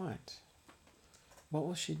she want? What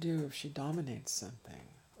will she do if she dominates something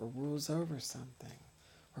or rules over something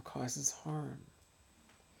or causes harm?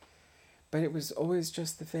 But it was always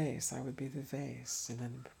just the vase. I would be the vase, and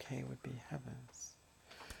then the bouquet would be heavens.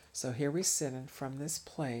 So here we sit, and from this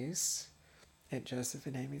place at Joseph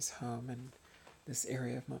and Amy's home in this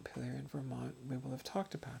area of Montpelier in Vermont, we will have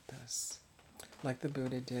talked about this, like the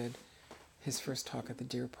Buddha did his first talk at the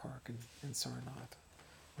deer park in Sarnath,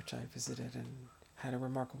 which I visited and had a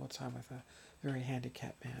remarkable time with a very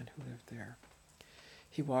handicapped man who lived there.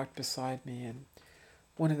 He walked beside me, and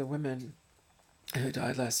one of the women who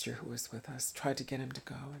died last year, who was with us, tried to get him to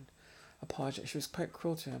go and apologize. She was quite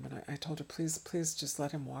cruel to him, and I told her, please, please just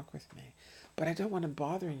let him walk with me. But I don't want him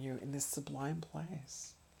bothering you in this sublime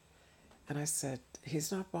place. And I said,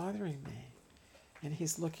 he's not bothering me. And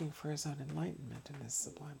he's looking for his own enlightenment in this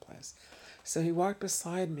sublime place. So he walked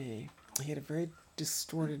beside me. He had a very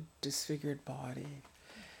distorted, disfigured body.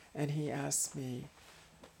 And he asked me,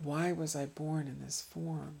 why was I born in this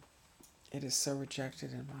form? It is so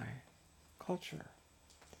rejected in my culture.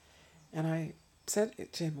 And I said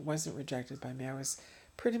to him, it wasn't rejected by me. I was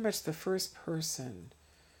pretty much the first person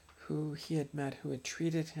who he had met who had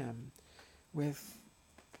treated him with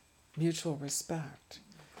mutual respect.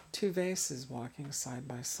 Two vases walking side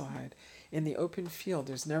by side in the open field.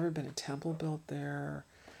 There's never been a temple built there.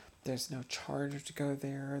 There's no charge to go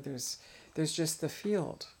there. There's just the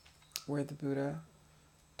field where the Buddha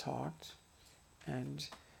talked, and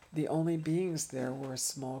the only beings there were a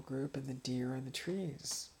small group and the deer and the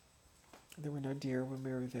trees. There were no deer when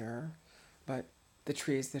we were there, but the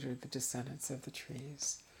trees that are the descendants of the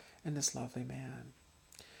trees, and this lovely man.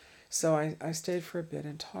 So I stayed for a bit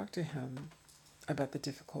and talked to him about the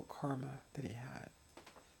difficult karma that he had,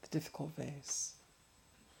 the difficult vase,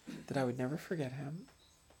 that I would never forget him,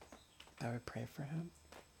 I would pray for him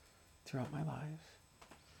throughout my life.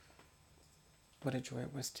 What a joy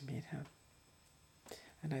it was to meet him.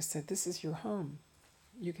 And I said, this is your home.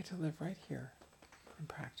 You get to live right here and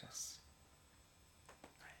practice.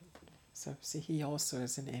 Right? So, see, he also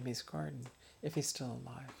is in Amy's garden, if he's still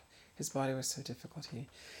alive. His body was so difficult, he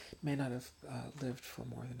may not have lived for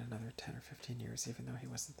more than another 10 or 15 years, even though he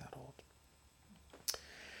wasn't that old.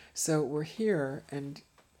 So we're here, and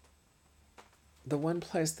the one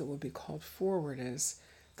place that will be called forward is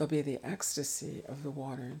there'll be the ecstasy of the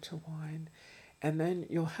water into wine. And then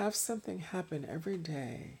you'll have something happen every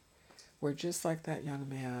day where, just like that young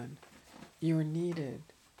man, you're needed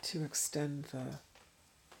to extend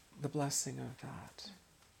the blessing of that.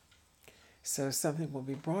 So something will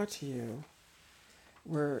be brought to you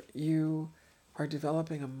where you are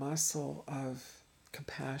developing a muscle of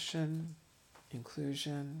compassion,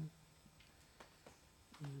 inclusion,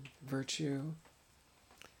 virtue,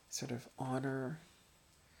 sort of honor,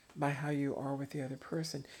 by how you are with the other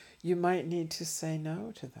person. You might need to say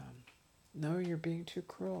no to them. No, you're being too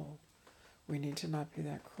cruel. We need to not be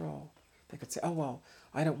that cruel. They could say, oh, well,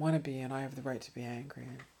 I don't want to be, and I have the right to be angry.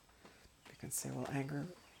 You can say, well,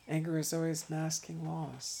 anger is always masking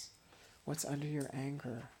loss. What's under your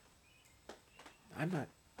anger? I'm not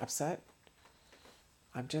upset.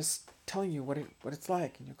 I'm just telling you what it's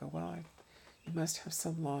like. And you go, well, you must have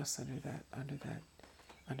some loss under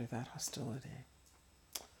that hostility.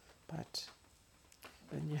 But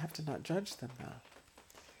then you have to not judge them now.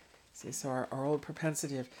 See, so our old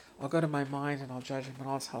propensity of, I'll go to my mind and I'll judge them and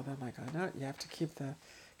I'll tell them, I go, no, you have to keep the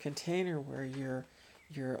container where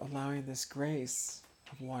you're allowing this grace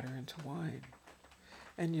of water into wine.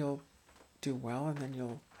 And you'll do well, and then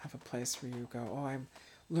you'll have a place where you go, oh, I'm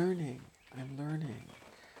learning,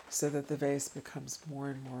 so that the vase becomes more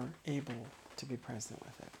and more able to be present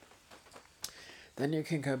with it. Then you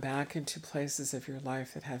can go back into places of your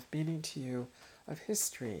life that have meaning to you, of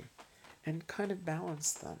history, and kind of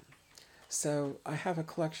balance them. So I have a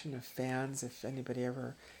collection of fans. If anybody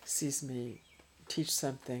ever sees me teach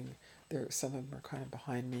something, some of them are kind of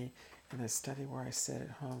behind me in a study where I sit at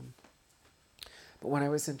home. But when I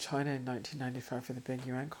was in China in 1995 for the big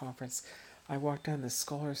UN conference, I walked down the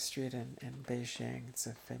Scholar Street in Beijing. It's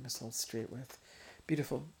a famous old street with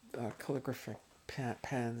beautiful calligraphic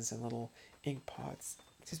pens and little ink pots.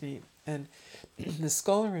 And the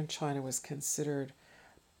scholar in China was considered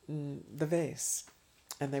the vase.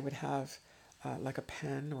 And they would have like a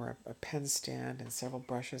pen or a pen stand and several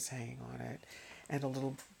brushes hanging on it, and a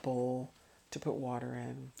little bowl to put water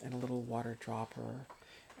in, and a little water dropper.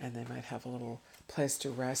 And they might have a little place to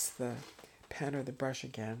rest the pen or the brush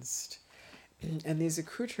against. And these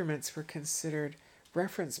accoutrements were considered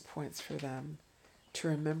reference points for them to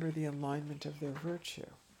remember the alignment of their virtue.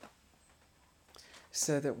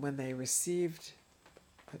 So that when they received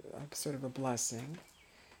a sort of a blessing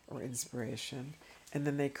or inspiration, and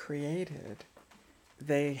then they created,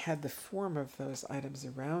 they had the form of those items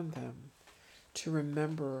around them to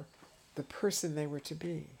remember the person they were to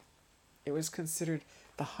be. It was considered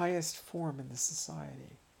the highest form in the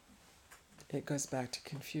society. It goes back to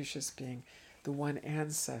Confucius being the one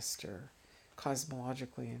ancestor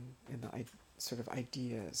cosmologically in the sort of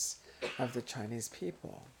ideas of the Chinese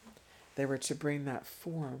people. They were to bring that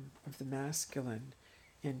form of the masculine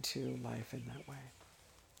into life in that way.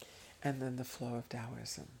 And then the flow of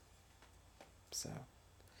Taoism. So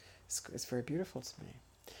it's very beautiful to me.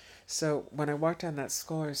 So when I walked down that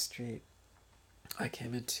Scholar Street, I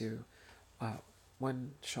came into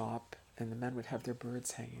one shop, and the men would have their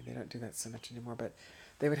birds hanging. They don't do that so much anymore, but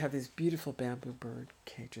they would have these beautiful bamboo bird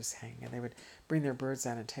cages hanging, and they would bring their birds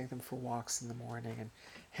out and take them for walks in the morning and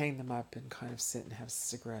hang them up and kind of sit and have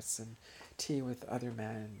cigarettes and tea with other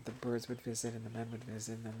men. The birds would visit and the men would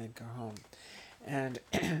visit, and then they'd go home. And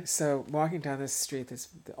so walking down this street that's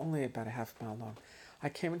only about a half mile long, I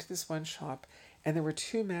came into this one shop, and there were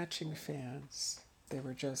two matching fans. They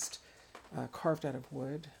were just carved out of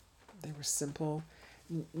wood. They were simple,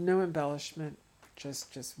 no embellishment,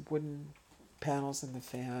 just wooden panels in the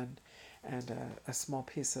fan, and a small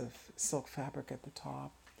piece of silk fabric at the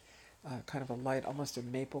top, kind of a light, almost a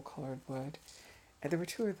maple colored wood. And there were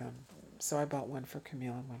two of them. So I bought one for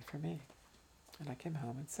Camille and one for me. And I came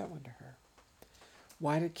home and sent one to her.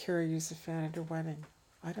 Why did Kira use a fan at her wedding?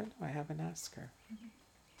 I don't know. I haven't asked her.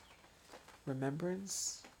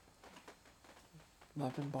 Remembrance,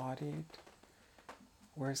 love embodied.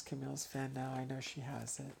 Where's Camille's fan now? I know she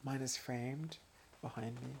has it. Mine is framed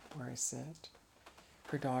behind me where I sit.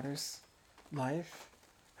 Her daughter's life,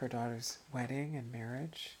 her daughter's wedding and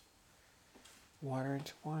marriage, water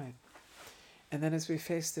into wine. And then as we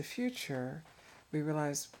face the future, we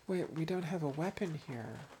realize, wait, we don't have a weapon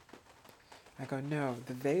here. I go, no,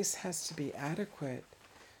 the vase has to be adequate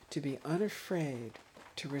to be unafraid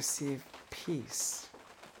to receive peace,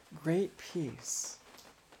 great peace,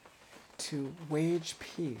 to wage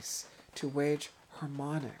peace, to wage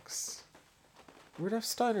harmonics. Rudolf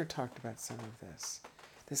Steiner talked about some of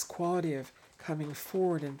this quality of coming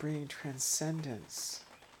forward and bringing transcendence.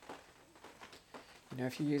 You know,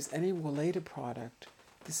 if you use any Weleda product,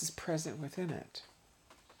 this is present within it.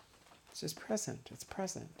 It's just present. It's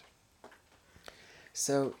present.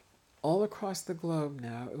 So all across the globe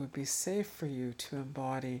now, it would be safe for you to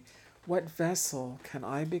embody what vessel can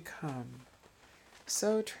I become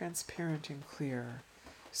so transparent and clear,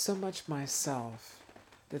 so much myself,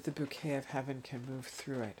 that the bouquet of heaven can move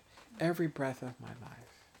through it, every breath of my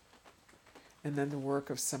life. And then the work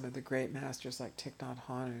of some of the great masters like Thich Nhat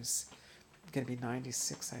Hanh, who's going to be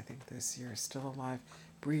 96, I think, this year, still alive,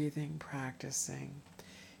 breathing, practicing.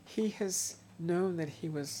 He has known that he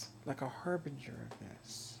was like a harbinger of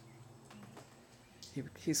this.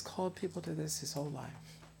 He's called people to this his whole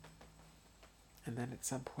life. And then at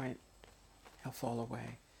some point, he'll fall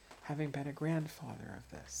away, having been a grandfather of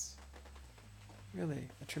this. Really,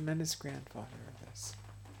 a tremendous grandfather of this.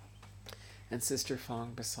 And Sister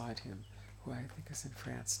Fang beside him, who I think is in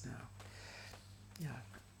France now. Yeah.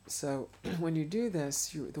 So when you do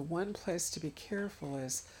this, the one place to be careful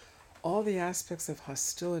is all the aspects of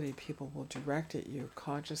hostility people will direct at you,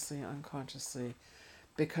 consciously, unconsciously,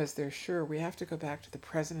 because they're sure we have to go back to the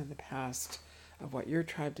present and the past of what your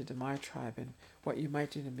tribe did to my tribe and what you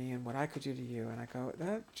might do to me and what I could do to you. And I go,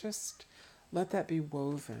 let that be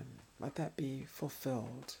woven. Let that be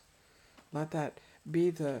fulfilled. Let that be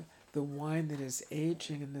the wine that is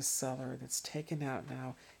aging in the cellar, that's taken out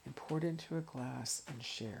now and poured into a glass and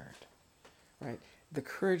shared. Right? The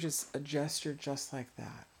courage is a gesture just like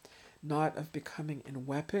that. Not of becoming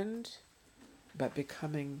enweaponed, but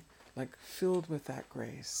becoming like filled with that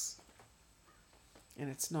grace. And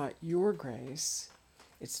it's not your grace.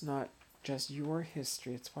 It's not just your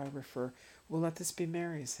history. It's why I refer, we'll let this be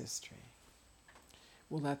Mary's history.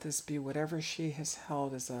 We'll let this be whatever she has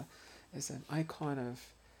held as an icon of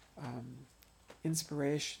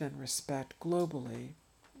inspiration and respect globally.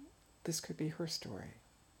 This could be her story.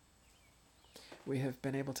 We have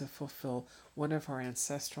been able to fulfill one of our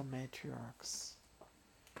ancestral matriarchs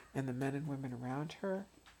and the men and women around her,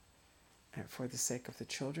 and for the sake of the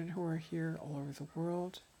children who are here all over the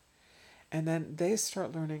world. And then they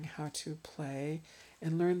start learning how to play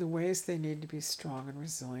and learn the ways they need to be strong and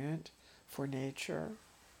resilient for nature,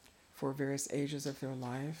 for various ages of their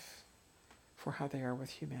life, for how they are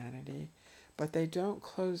with humanity. But they don't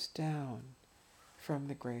close down from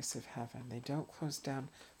the grace of heaven. They don't close down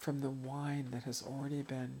from the wine that has already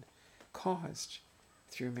been caused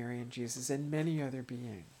through Mary and Jesus and many other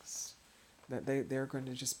beings. That they're going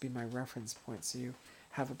to just be my reference point, so you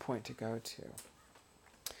have a point to go to.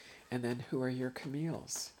 And then who are your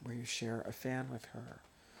Camille's, where you share a fan with her,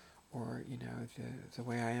 or the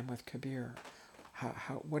way I am with Kabir.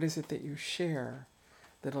 What is it that you share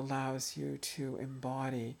that allows you to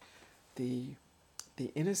embody the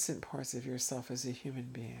innocent parts of yourself as a human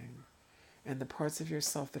being, and the parts of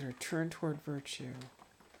yourself that are turned toward virtue,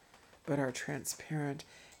 but are transparent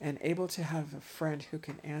and able to have a friend who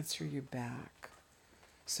can answer you back.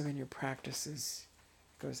 So in your practices,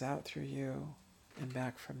 it goes out through you and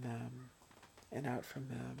back from them, and out from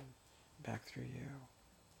them, back through you.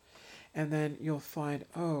 And then you'll find,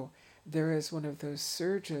 oh, there is one of those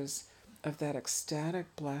surges of that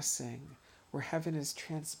ecstatic blessing where heaven is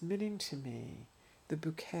transmitting to me the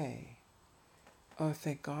bouquet. Oh,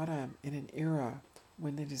 thank God I'm in an era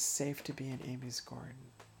when it is safe to be in Amy's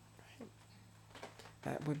garden. Right?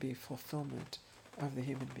 That would be fulfillment of the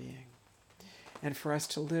human being. And for us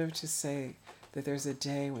to live to say that there's a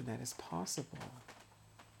day when that is possible,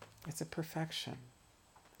 it's a perfection.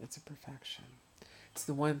 It's a perfection. It's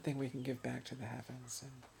the one thing we can give back to the heavens,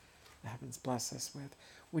 and the heavens bless us with.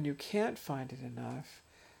 When you can't find it enough,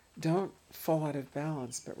 don't fall out of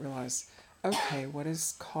balance, but realize, okay, what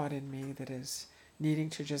is caught in me that is needing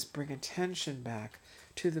to just bring attention back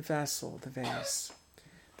to the vessel, the vase,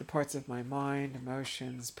 the parts of my mind,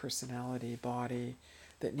 emotions, personality, body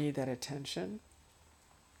that need that attention,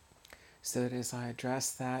 so that as I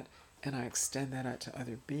address that and I extend that out to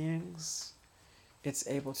other beings, it's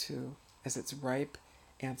able to, as it's ripe,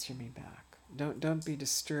 answer me back. Don't be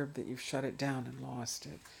disturbed that you've shut it down and lost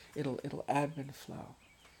it. It'll ebb and flow.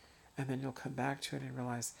 And then you'll come back to it and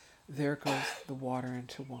realize, there goes the water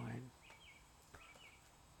into wine.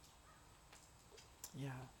 Yeah.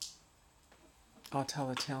 I'll tell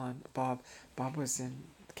a tale on Bob. Bob was in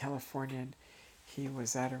California, and he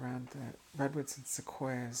was out around the redwoods and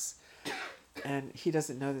sequoias. And he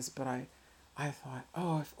doesn't know this, but I thought,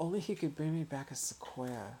 oh, if only he could bring me back a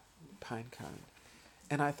sequoia pine cone.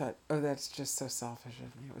 And I thought, oh, that's just so selfish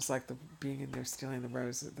of me. It was like being in there stealing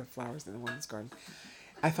the flowers in the woman's garden.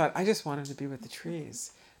 I thought, I just wanted to be with the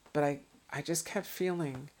trees. But I just kept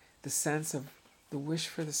feeling the sense of the wish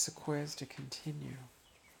for the sequoias to continue.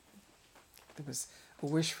 There was a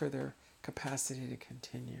wish for their capacity to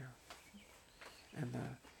continue. And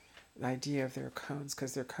the idea of their cones,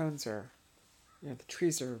 because their cones are, the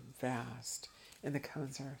trees are vast, and the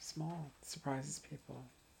cones are small. It surprises people.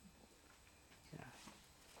 Yeah.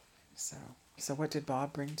 So what did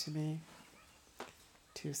Bob bring to me?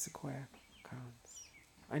 2 sequoia cones.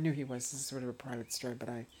 I knew he was. This is sort of a private story, but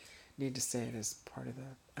I need to say it as part of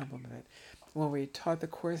the emblem of it. When we taught the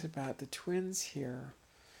course about the twins here,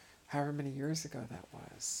 however many years ago that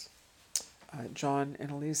was, John and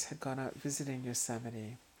Elise had gone out visiting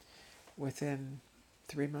Yosemite. Within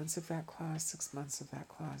 3 months of that class, 6 months of that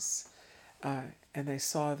class, and they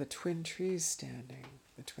saw the twin trees standing,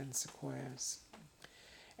 the twin sequoias.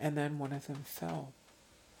 And then one of them fell.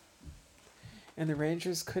 And the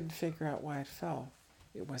rangers couldn't figure out why it fell.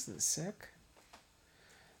 It wasn't sick.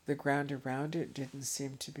 The ground around it didn't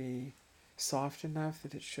seem to be soft enough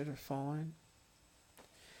that it should have fallen.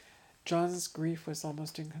 John's grief was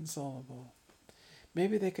almost inconsolable.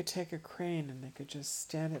 Maybe they could take a crane and they could just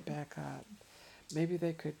stand it back up. Maybe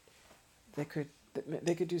they could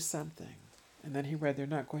do something. And then he read, they're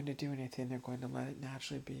not going to do anything. They're going to let it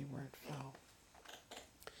naturally be where it fell.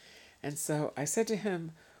 And so I said to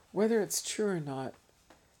him, whether it's true or not,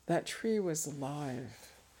 that tree was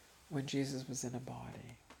alive when Jesus was in a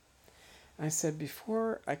body. And I said,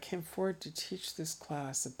 before I came forward to teach this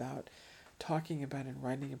class about talking about and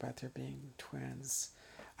writing about there being twins,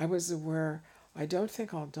 I was aware, I don't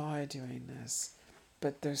think I'll die doing this,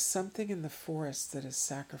 but there's something in the forest that is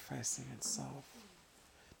sacrificing itself.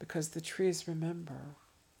 Because the trees remember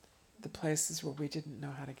the places where we didn't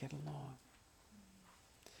know how to get along.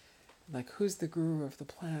 Like, who's the guru of the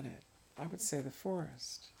planet? I would say the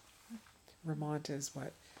forest. Vermont is,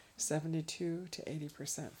 72 to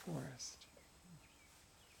 80% forest.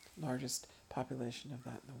 Largest population of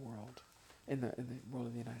that in the world. In the world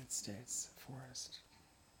of the United States, forest.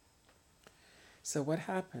 So what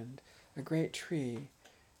happened? A great tree,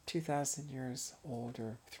 2,000 years old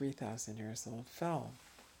or 3,000 years old, fell.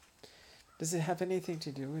 Does it have anything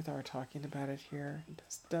to do with our talking about it here? It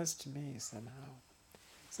does to me somehow.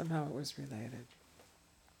 Somehow it was related.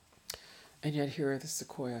 And yet here are the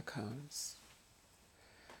sequoia cones.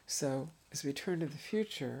 So as we turn to the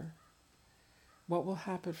future, what will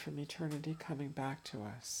happen from eternity coming back to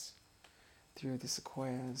us through the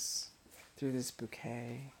sequoias, through this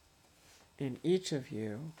bouquet, in each of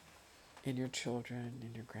you, in your children,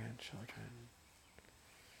 in your grandchildren.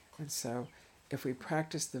 And so if we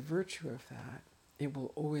practice the virtue of that, it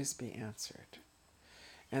will always be answered.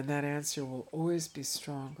 And that answer will always be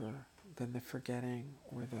stronger than the forgetting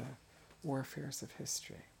or the warfares of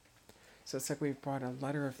history. So it's like we've brought a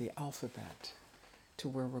letter of the alphabet to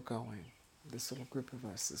where we're going. This little group of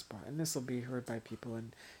us is brought, and this will be heard by people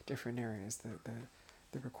in different areas,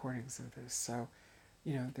 the recordings of this. So,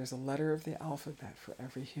 there's a letter of the alphabet for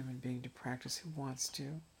every human being to practice who wants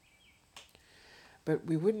to. But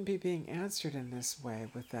we wouldn't be being answered in this way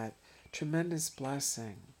with that tremendous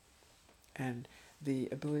blessing and the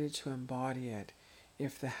ability to embody it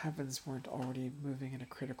if the heavens weren't already moving in a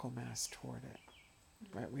critical mass toward it.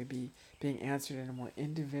 Right? We'd be being answered in a more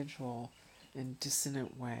individual and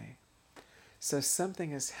dissonant way. So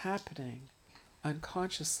something is happening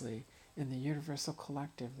unconsciously in the universal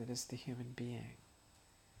collective that is the human being.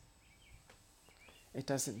 It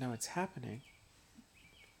doesn't know it's happening,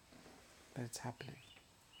 but it's happening.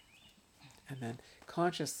 And then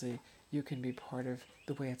consciously, you can be part of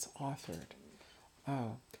the way it's authored.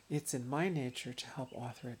 Oh, it's in my nature to help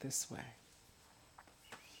author it this way.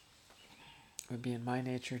 It would be in my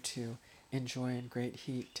nature to enjoy in great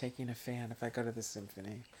heat taking a fan. If I go to the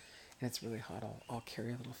symphony and it's really hot, I'll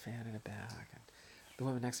carry a little fan in a bag. And the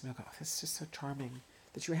woman next to me will go, oh, this is just so charming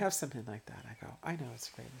that you have something like that. I go, I know, it's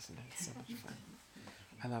great, isn't it? It's so much fun.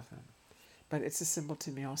 I love them. But it's a symbol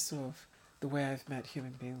to me also of the way I've met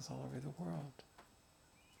human beings all over the world.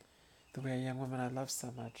 The way a young woman I love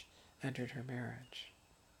so much entered her marriage.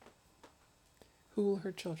 Who will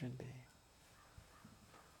her children be?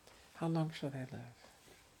 How long shall they live?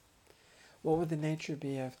 What would the nature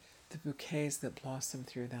be of the bouquets that blossom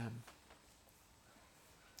through them?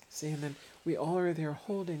 See, and then we all are there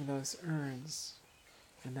holding those urns,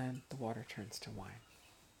 and then the water turns to wine.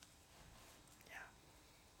 Yeah.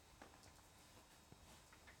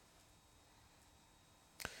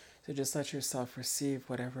 So just let yourself receive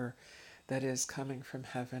whatever that is coming from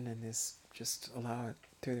heaven, and just allow it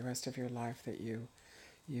through the rest of your life that you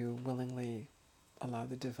willingly allow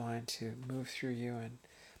the divine to move through you and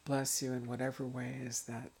bless you in whatever way is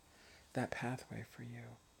that pathway for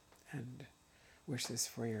you. And wish this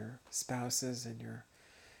for your spouses and your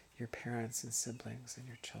parents and siblings and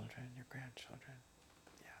your children, your grandchildren.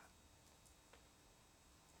 Yeah.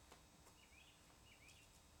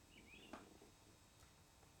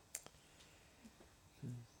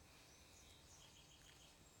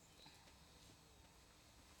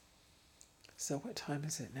 So what time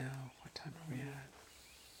is it now? What time are we at?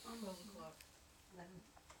 Almost o'clock.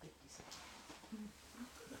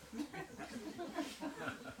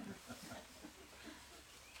 11:57.